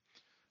them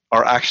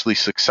are actually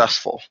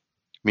successful,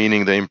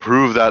 meaning they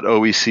improve that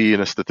OEC in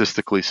a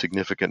statistically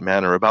significant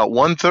manner. About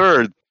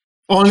 1/3.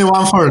 Only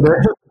 1/3.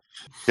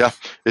 Yeah,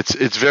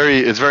 it's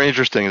very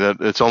interesting that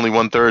it's only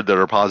 1/3 that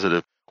are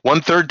positive.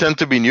 1/3 tend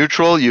to be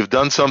neutral. You've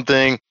done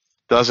something,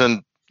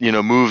 doesn't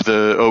move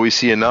the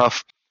OEC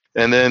enough,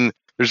 and then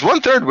there's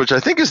 1/3, which I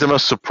think is the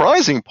most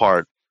surprising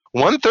part.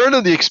 1/3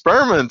 of the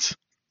experiments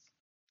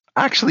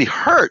actually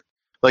hurt.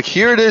 Like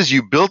here it is,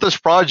 you built this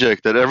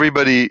project that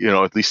everybody,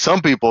 at least some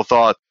people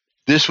thought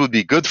this would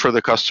be good for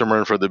the customer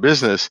and for the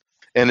business,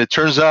 and it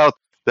turns out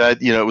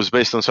that it was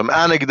based on some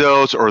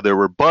anecdotes or there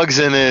were bugs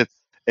in it.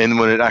 And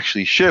when it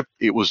actually shipped,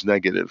 it was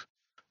negative.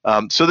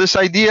 So this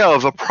idea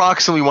of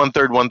approximately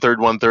 1/3, 1/3,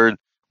 1/3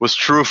 was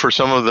true for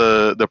some of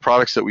the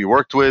products that we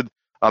worked with.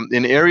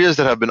 In areas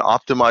that have been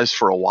optimized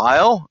for a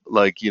while,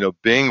 like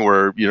Bing,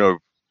 where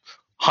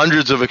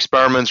hundreds of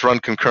experiments run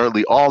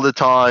concurrently all the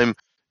time.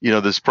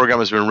 This program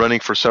has been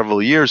running for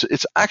several years.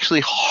 It's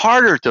actually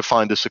harder to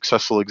find a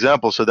successful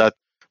example. So that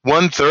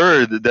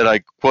 1/3 that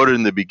I quoted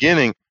in the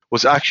beginning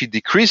was actually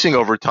decreasing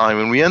over time,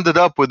 and we ended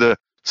up with a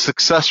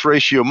success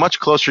ratio much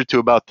closer to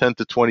about 10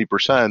 to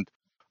 20%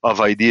 of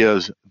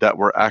ideas that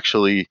were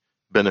actually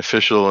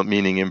beneficial,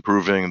 meaning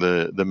improving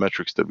the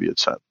metrics that we had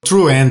set.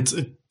 True.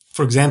 And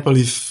for example,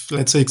 if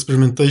let's say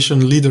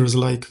experimentation leaders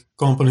like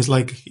companies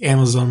like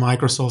Amazon,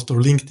 Microsoft, or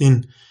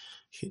LinkedIn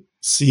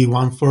see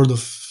 1/3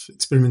 of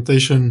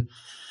experimentation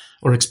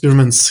or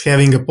experiments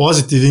having a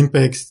positive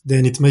impact,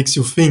 then it makes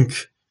you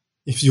think,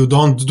 if you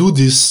don't do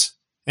this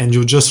and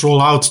you just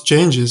roll out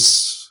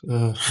changes,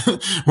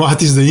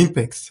 what is the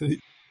impact?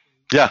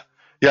 Yeah,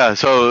 yeah.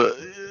 So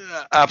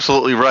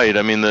absolutely right.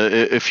 I mean,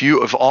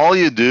 if all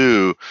you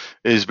do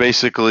is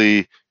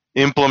basically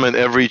implement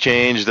every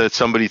change that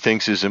somebody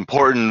thinks is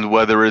important,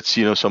 whether it's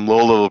some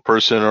low-level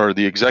person or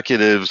the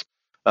executives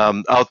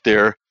out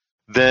there,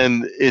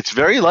 then it's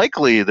very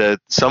likely that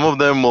some of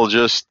them will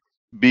just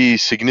be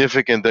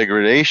significant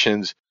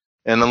degradations.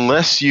 And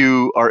unless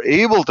you are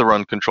able to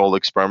run controlled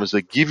experiments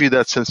that give you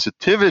that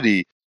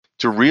sensitivity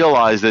to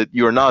realize that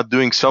you're not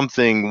doing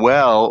something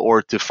well,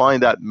 or to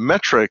find that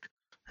metric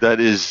that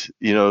is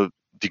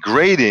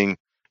degrading,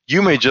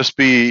 you may just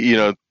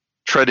be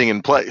treading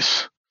in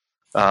place,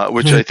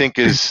 which I think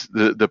is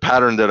the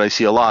pattern that I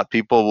see a lot.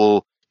 People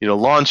will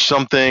launch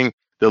something,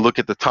 they'll look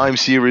at the time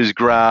series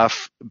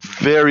graph,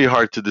 very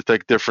hard to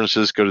detect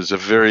differences because it's a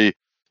very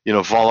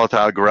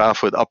volatile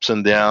graph with ups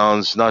and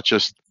downs, not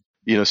just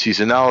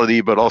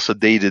seasonality, but also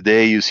day to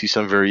day you see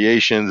some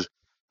variations.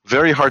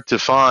 Very hard to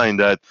find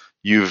that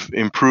you've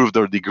improved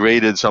or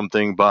degraded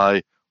something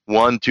by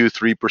 1, 2,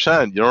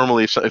 3%.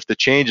 Normally, if the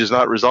change is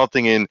not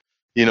resulting in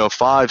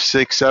 5,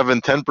 6,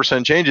 7,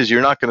 10% changes,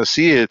 you're not going to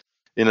see it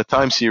in a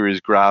time series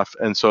graph.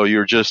 And so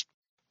you're just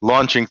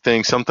launching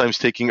things, sometimes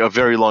taking a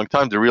very long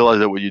time to realize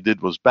that what you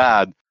did was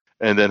bad,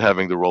 and then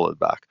having to roll it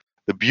back.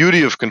 The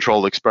beauty of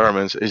controlled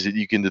experiments is that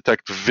you can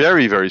detect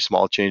very, very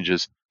small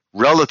changes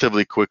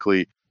relatively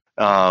quickly,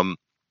 and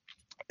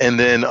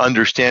then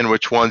understand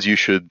which ones you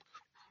should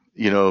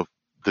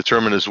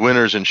determine as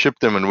winners and ship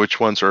them, and which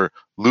ones are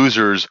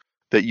losers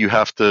that you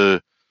have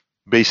to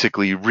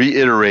basically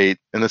reiterate.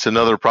 And that's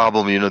another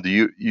problem. Do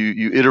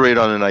you iterate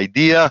on an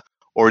idea,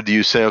 or do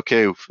you say,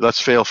 okay,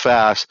 let's fail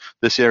fast,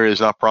 this area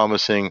is not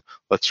promising,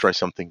 let's try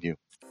something new?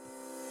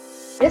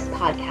 This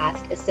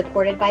podcast is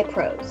supported by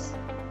Pros.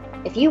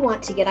 If you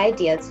want to get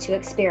ideas to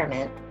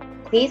experiment,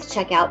 please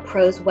check out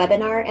Pros'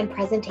 webinar and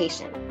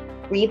presentation,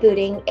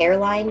 Rebooting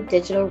Airline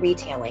Digital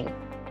Retailing,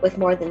 with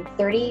more than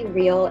 30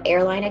 real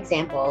airline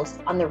examples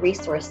on the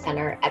Resource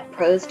Center at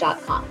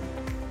pros.com.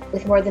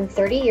 With more than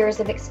 30 years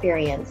of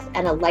experience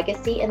and a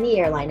legacy in the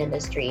airline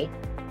industry,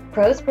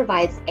 Pros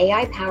provides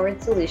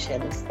AI-powered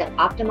solutions that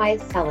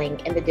optimize selling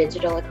in the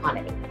digital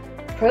economy.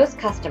 Pros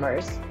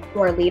customers,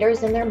 who are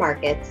leaders in their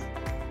markets,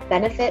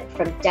 benefit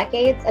from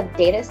decades of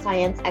data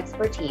science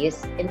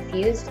expertise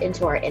infused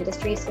into our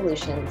industry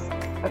solutions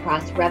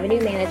across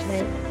revenue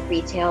management,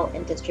 retail,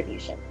 and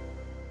distribution.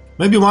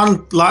 Maybe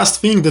one last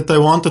thing that I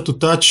wanted to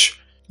touch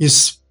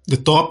is the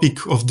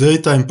topic of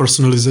data and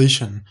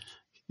personalization.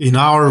 In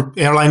our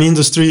airline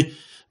industry,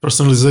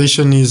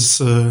 personalization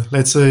is,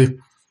 let's say,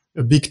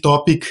 a big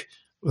topic.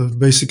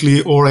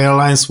 Basically, all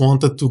airlines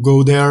wanted to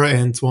go there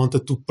and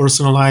wanted to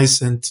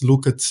personalize and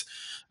look at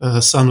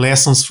some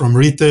lessons from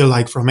retail,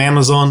 like from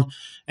Amazon,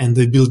 and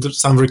they built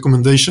some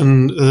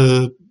recommendation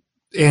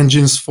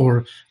engines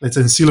for, let's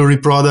say, ancillary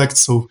products.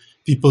 So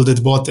people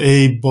that bought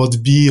A,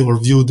 bought B, or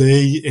viewed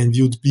A and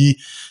viewed B.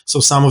 So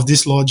some of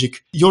this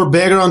logic. Your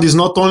background is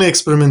not only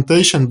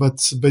experimentation,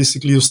 but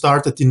basically you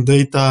started in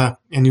data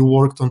and you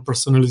worked on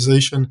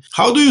personalization.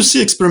 How do you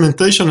see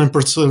experimentation and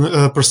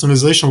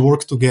personalization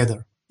work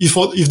together?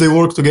 If they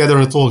work together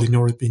at all, in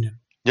your opinion?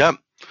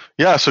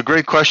 Yeah, so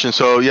great question.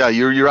 So yeah,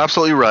 you're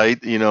absolutely right.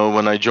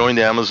 When I joined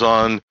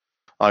Amazon,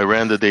 I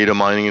ran the data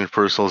mining and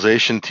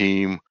personalization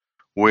team,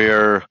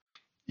 where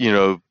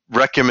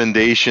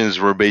recommendations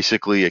were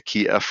basically a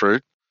key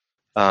effort.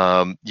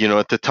 At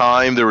the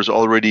time, there was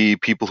already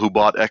people who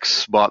bought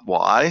X, bought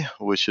Y,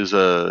 which is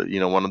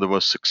one of the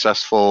most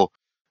successful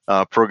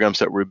programs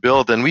that were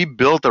built. And we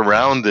built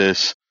around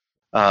this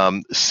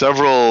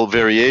several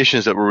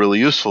variations that were really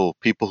useful.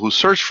 People who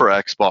searched for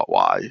X bought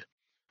Y.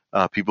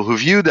 People who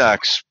viewed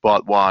X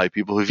bought Y.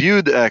 People who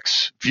viewed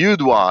X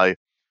viewed Y.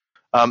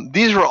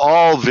 These were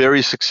all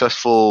very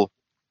successful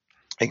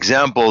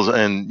examples,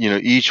 and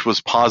each was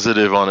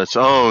positive on its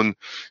own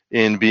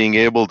in being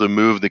able to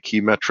move the key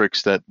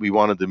metrics that we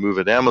wanted to move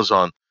at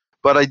Amazon.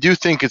 But I do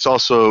think it's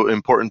also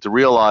important to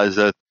realize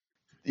that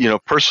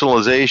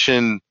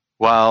personalization,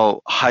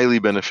 while highly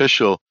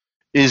beneficial,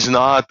 is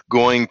not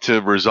going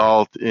to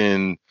result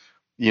in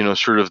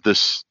sort of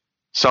this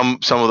some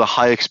of the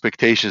high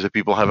expectations that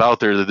people have out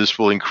there that this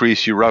will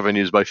increase your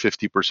revenues by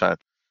 50%.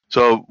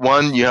 So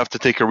one, you have to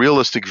take a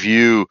realistic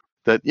view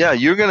that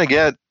you're going to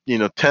get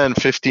 10,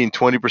 15,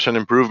 20%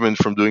 improvement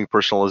from doing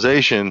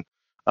personalization,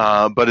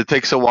 but it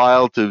takes a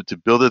while to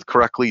build it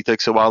correctly. It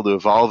takes a while to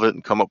evolve it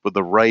and come up with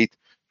the right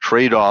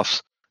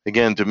trade-offs.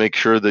 again, to make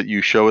sure that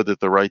you show it at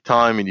the right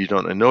time and you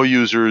don't annoy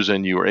users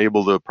and you are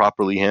able to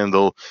properly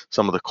handle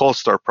some of the cold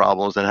start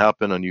problems that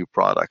happen on new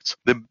products.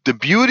 The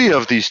beauty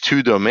of these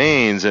two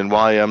domains and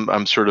why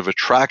I'm sort of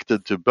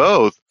attracted to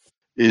both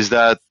is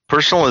that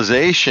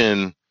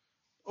personalization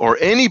or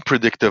any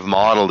predictive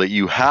model that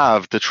you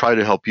have to try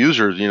to help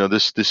users,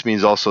 this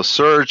means also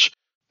search.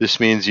 This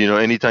means,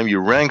 anytime you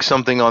rank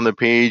something on the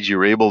page,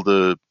 you're able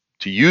to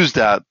use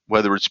that,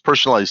 whether it's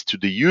personalized to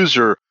the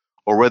user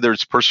or whether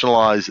it's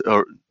personalized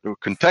or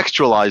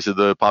contextualized to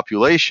the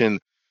population.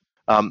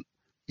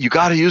 You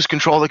got to use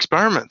controlled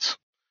experiments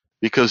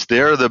because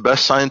they're the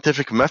best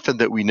scientific method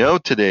that we know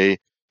today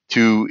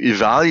to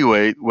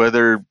evaluate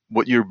whether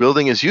what you're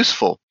building is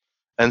useful.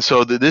 And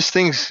so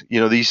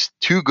these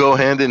two go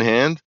hand in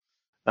hand.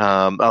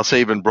 I'll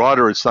say even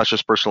broader, it's not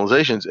just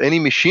personalizations. Any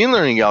machine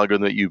learning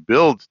algorithm that you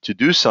build to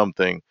do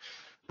something,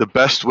 the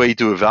best way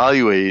to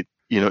evaluate,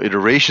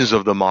 iterations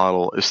of the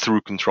model is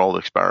through controlled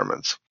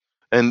experiments.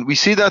 And we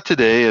see that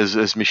today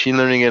as machine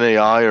learning and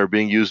AI are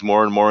being used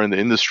more and more in the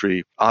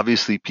industry.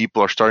 Obviously,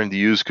 people are starting to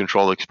use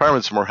controlled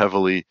experiments more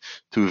heavily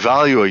to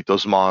evaluate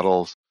those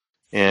models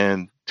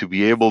and to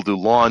be able to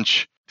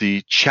launch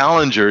the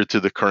challenger to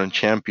the current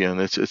champion.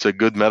 It's a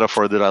good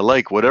metaphor that I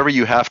like. Whatever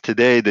you have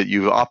today that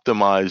you've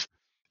optimized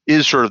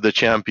is sort of the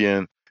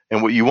champion.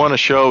 And what you want to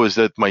show is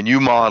that my new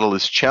model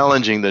is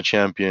challenging the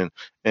champion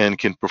and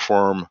can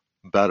perform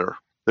better.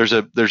 There's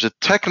a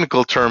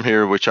technical term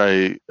here which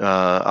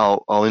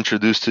I'll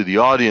introduce to the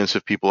audience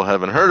if people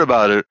haven't heard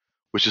about it,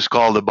 which is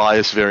called the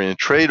bias variant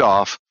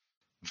trade-off.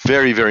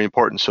 Very, very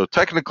important. So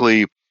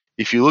technically,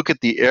 if you look at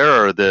the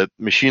error that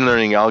machine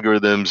learning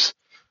algorithms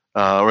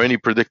or any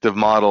predictive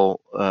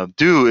model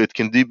do, it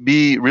can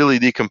be really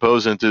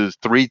decomposed into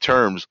three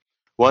terms.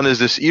 One is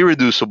this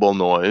irreducible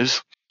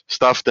noise,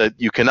 stuff that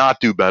you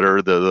cannot do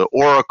better, the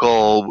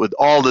oracle with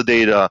all the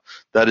data,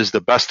 that is the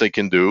best they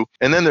can do.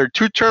 And then there are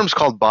two terms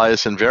called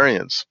bias and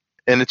variance.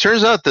 And it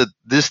turns out that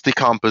this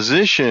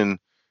decomposition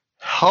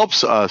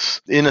helps us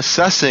in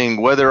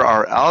assessing whether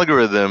our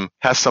algorithm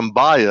has some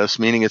bias,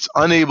 meaning it's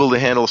unable to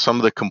handle some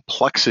of the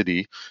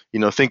complexity.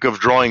 Think of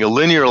drawing a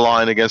linear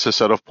line against a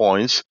set of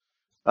points.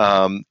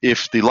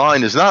 If the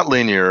line is not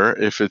linear,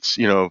 if it's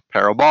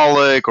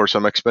parabolic or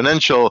some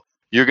exponential,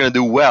 you're going to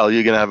do well.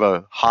 You're going to have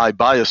a high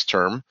bias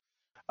term.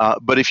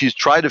 But if you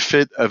try to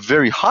fit a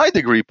very high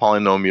degree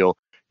polynomial,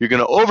 you're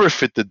going to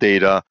overfit the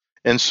data,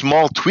 and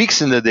small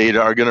tweaks in the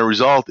data are going to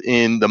result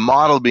in the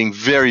model being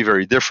very,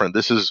 very different.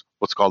 This is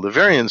what's called the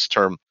variance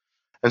term.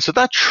 And so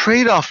that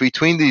trade-off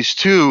between these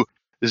two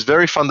is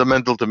very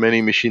fundamental to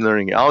many machine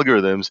learning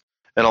algorithms.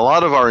 And a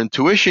lot of our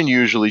intuition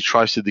usually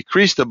tries to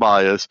decrease the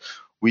bias.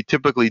 We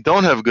typically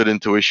don't have good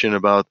intuition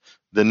about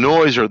the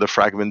noise or the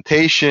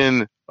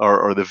fragmentation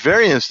or the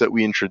variance that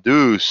we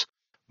introduce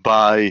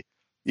by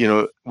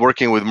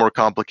working with more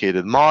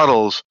complicated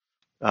models.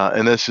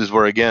 And this is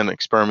where, again,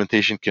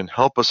 experimentation can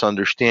help us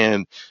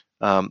understand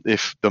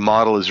if the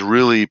model is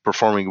really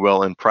performing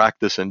well in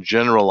practice and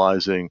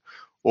generalizing,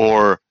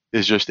 or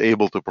is just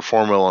able to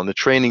perform well on the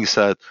training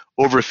set,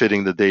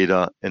 overfitting the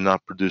data and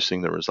not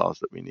producing the results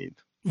that we need.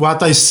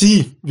 What I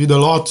see with a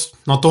lot,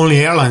 not only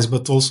airlines,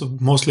 but also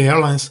mostly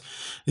airlines,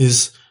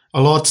 is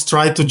a lot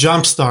try to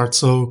jumpstart.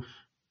 So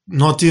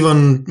not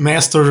even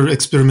master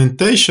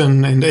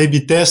experimentation and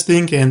A/B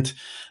testing, and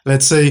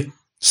let's say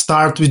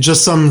start with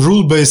just some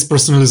rule-based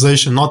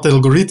personalization, not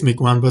algorithmic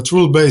one, but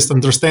rule-based,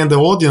 understand the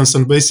audience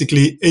and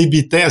basically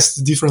A/B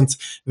test different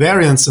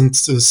variants and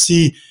to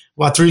see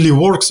what really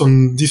works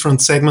on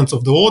different segments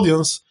of the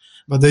audience.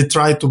 But they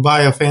try to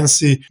buy a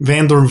fancy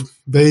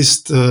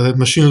vendor-based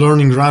machine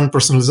learning run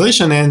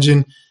personalization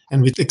engine,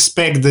 and we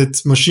expect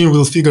that machine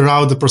will figure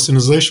out the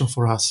personalization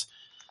for us.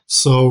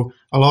 So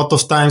a lot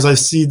of times I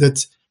see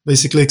that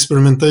basically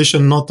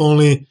experimentation not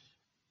only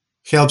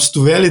helps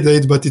to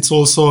validate, but it's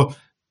also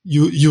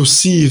you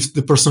see if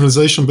the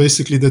personalization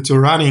basically that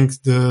you're running,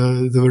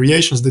 the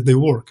variations that they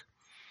work.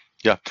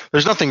 Yeah,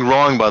 there's nothing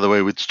wrong, by the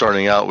way, with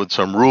starting out with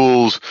some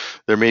rules.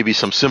 There may be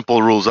some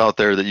simple rules out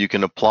there that you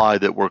can apply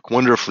that work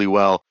wonderfully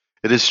well.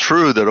 It is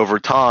true that over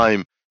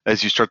time,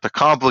 as you start to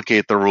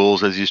complicate the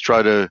rules, as you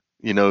try to,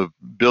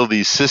 build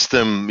these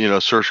system,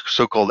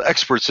 so-called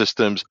expert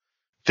systems,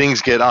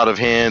 things get out of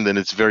hand and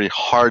it's very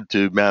hard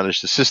to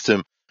manage the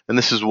system. And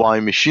this is why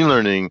machine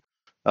learning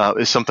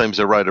is sometimes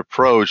the right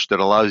approach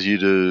that allows you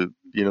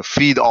to,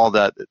 feed all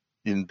that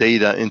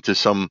data into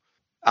some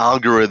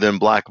algorithm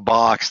black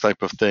box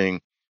type of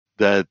thing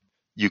that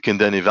you can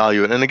then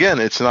evaluate. And again,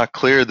 it's not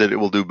clear that it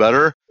will do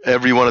better.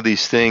 Every one of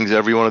these things,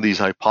 every one of these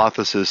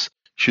hypotheses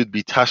should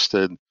be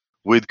tested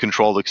with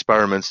controlled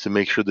experiments to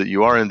make sure that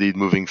you are indeed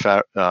moving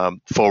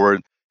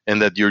forward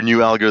and that your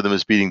new algorithm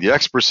is beating the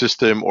expert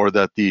system, or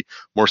that the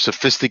more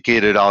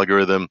sophisticated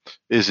algorithm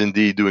is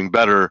indeed doing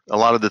better. A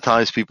lot of the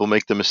times people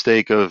make the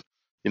mistake of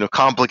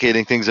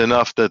complicating things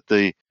enough that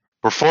the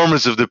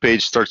performance of the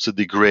page starts to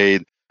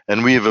degrade.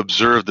 And we have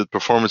observed that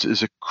performance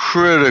is a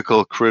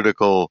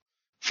critical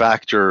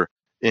factor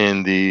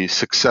in the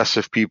success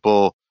of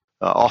people.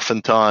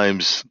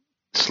 Oftentimes,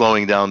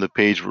 slowing down the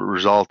page will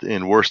result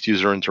in worse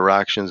user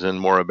interactions and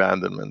more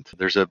abandonment.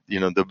 There's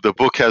the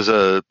book has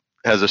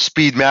a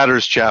Speed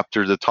Matters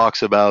chapter that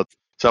talks about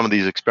some of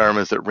these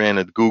experiments that ran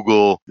at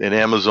Google and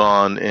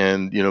Amazon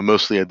and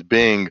mostly at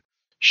Bing,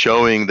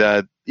 showing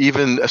that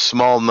even a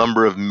small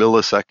number of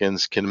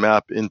milliseconds can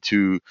map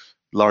into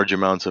large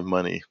amounts of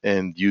money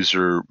and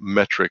user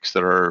metrics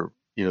that are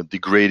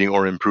degrading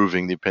or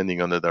improving depending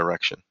on the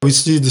direction. We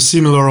see the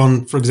similar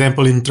on, for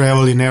example, in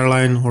travel, in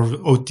airline or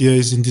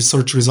OTAs, in the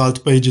search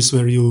result pages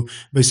where you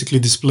basically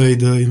display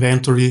the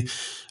inventory,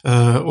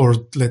 or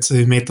let's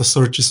say meta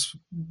searches.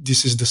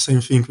 This is the same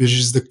thing, which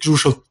is the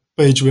crucial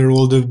page where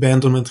all the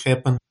abandonment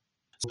happen.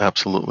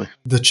 Absolutely.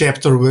 The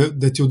chapter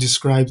that you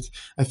described,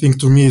 I think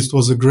to me it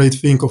was a great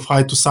thing of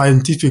how to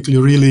scientifically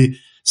really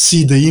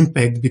see the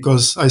impact,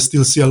 because I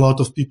still see a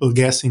lot of people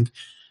guessing.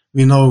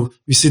 We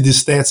see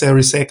these stats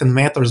every second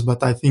matters,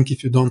 but I think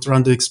if you don't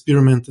run the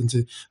experiment and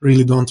you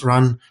really don't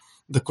run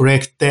the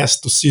correct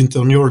test to see it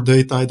on your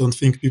data, I don't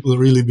think people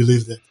really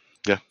believe that.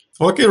 Yeah.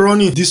 Okay,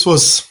 Ronny, this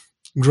was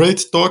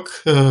great talk.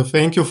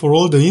 Thank you for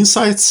all the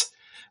insights.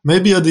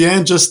 Maybe at the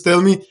end, just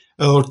tell me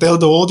or tell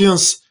the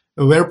audience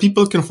where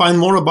people can find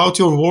more about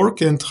your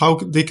work and how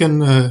they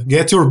can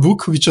get your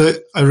book, which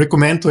I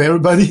recommend to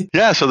everybody.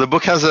 Yeah, so the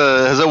book has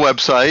a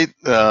website,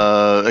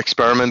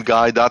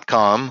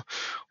 experimentguide.com,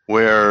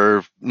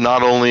 where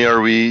not only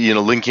are we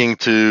linking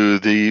to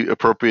the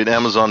appropriate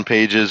Amazon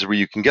pages where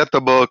you can get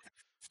the book,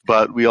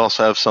 but we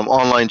also have some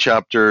online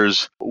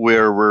chapters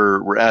where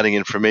we're adding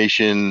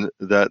information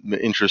that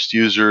interests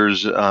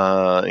users,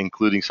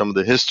 including some of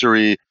the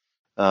history.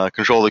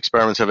 Controlled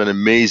experiments have an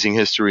amazing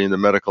history in the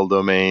medical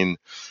domain.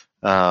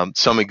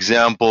 Some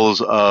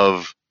examples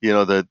of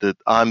that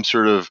I'm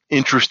sort of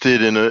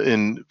interested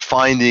in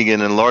finding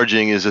and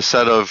enlarging is a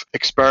set of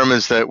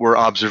experiments that were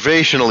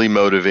observationally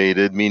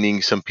motivated,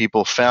 meaning some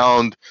people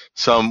found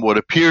what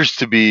appears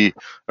to be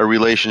a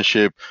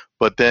relationship,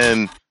 but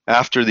then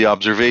after the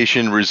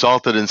observation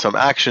resulted in some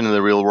action in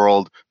the real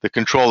world, the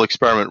control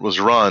experiment was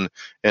run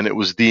and it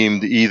was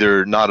deemed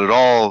either not at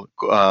all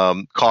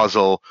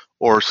causal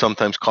or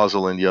sometimes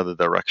causal in the other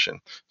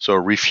direction. So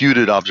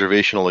refuted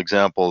observational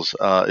examples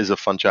is a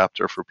fun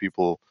chapter for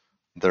people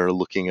that are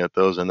looking at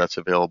those, and that's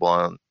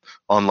available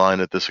online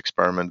at this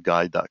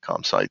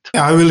experimentguide.com site.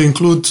 I will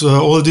include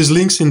all these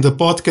links in the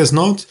podcast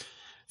note.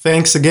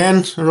 Thanks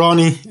again,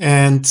 Ronny,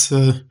 and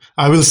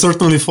I will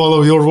certainly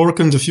follow your work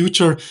in the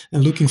future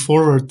and looking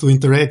forward to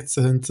interact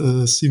and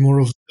see more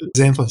of the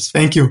examples.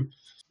 Thank you.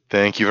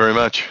 Thank you very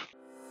much.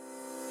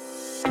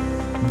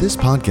 This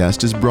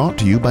podcast is brought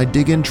to you by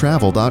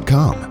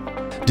digintravel.com.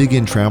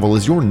 Digin Travel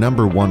is your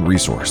 #1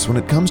 resource when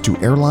it comes to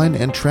airline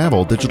and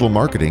travel digital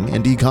marketing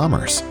and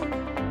e-commerce.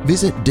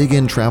 Visit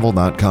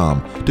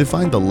digintravel.com to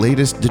find the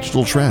latest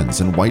digital trends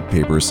and white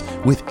papers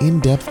with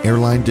in-depth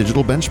airline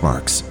digital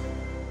benchmarks.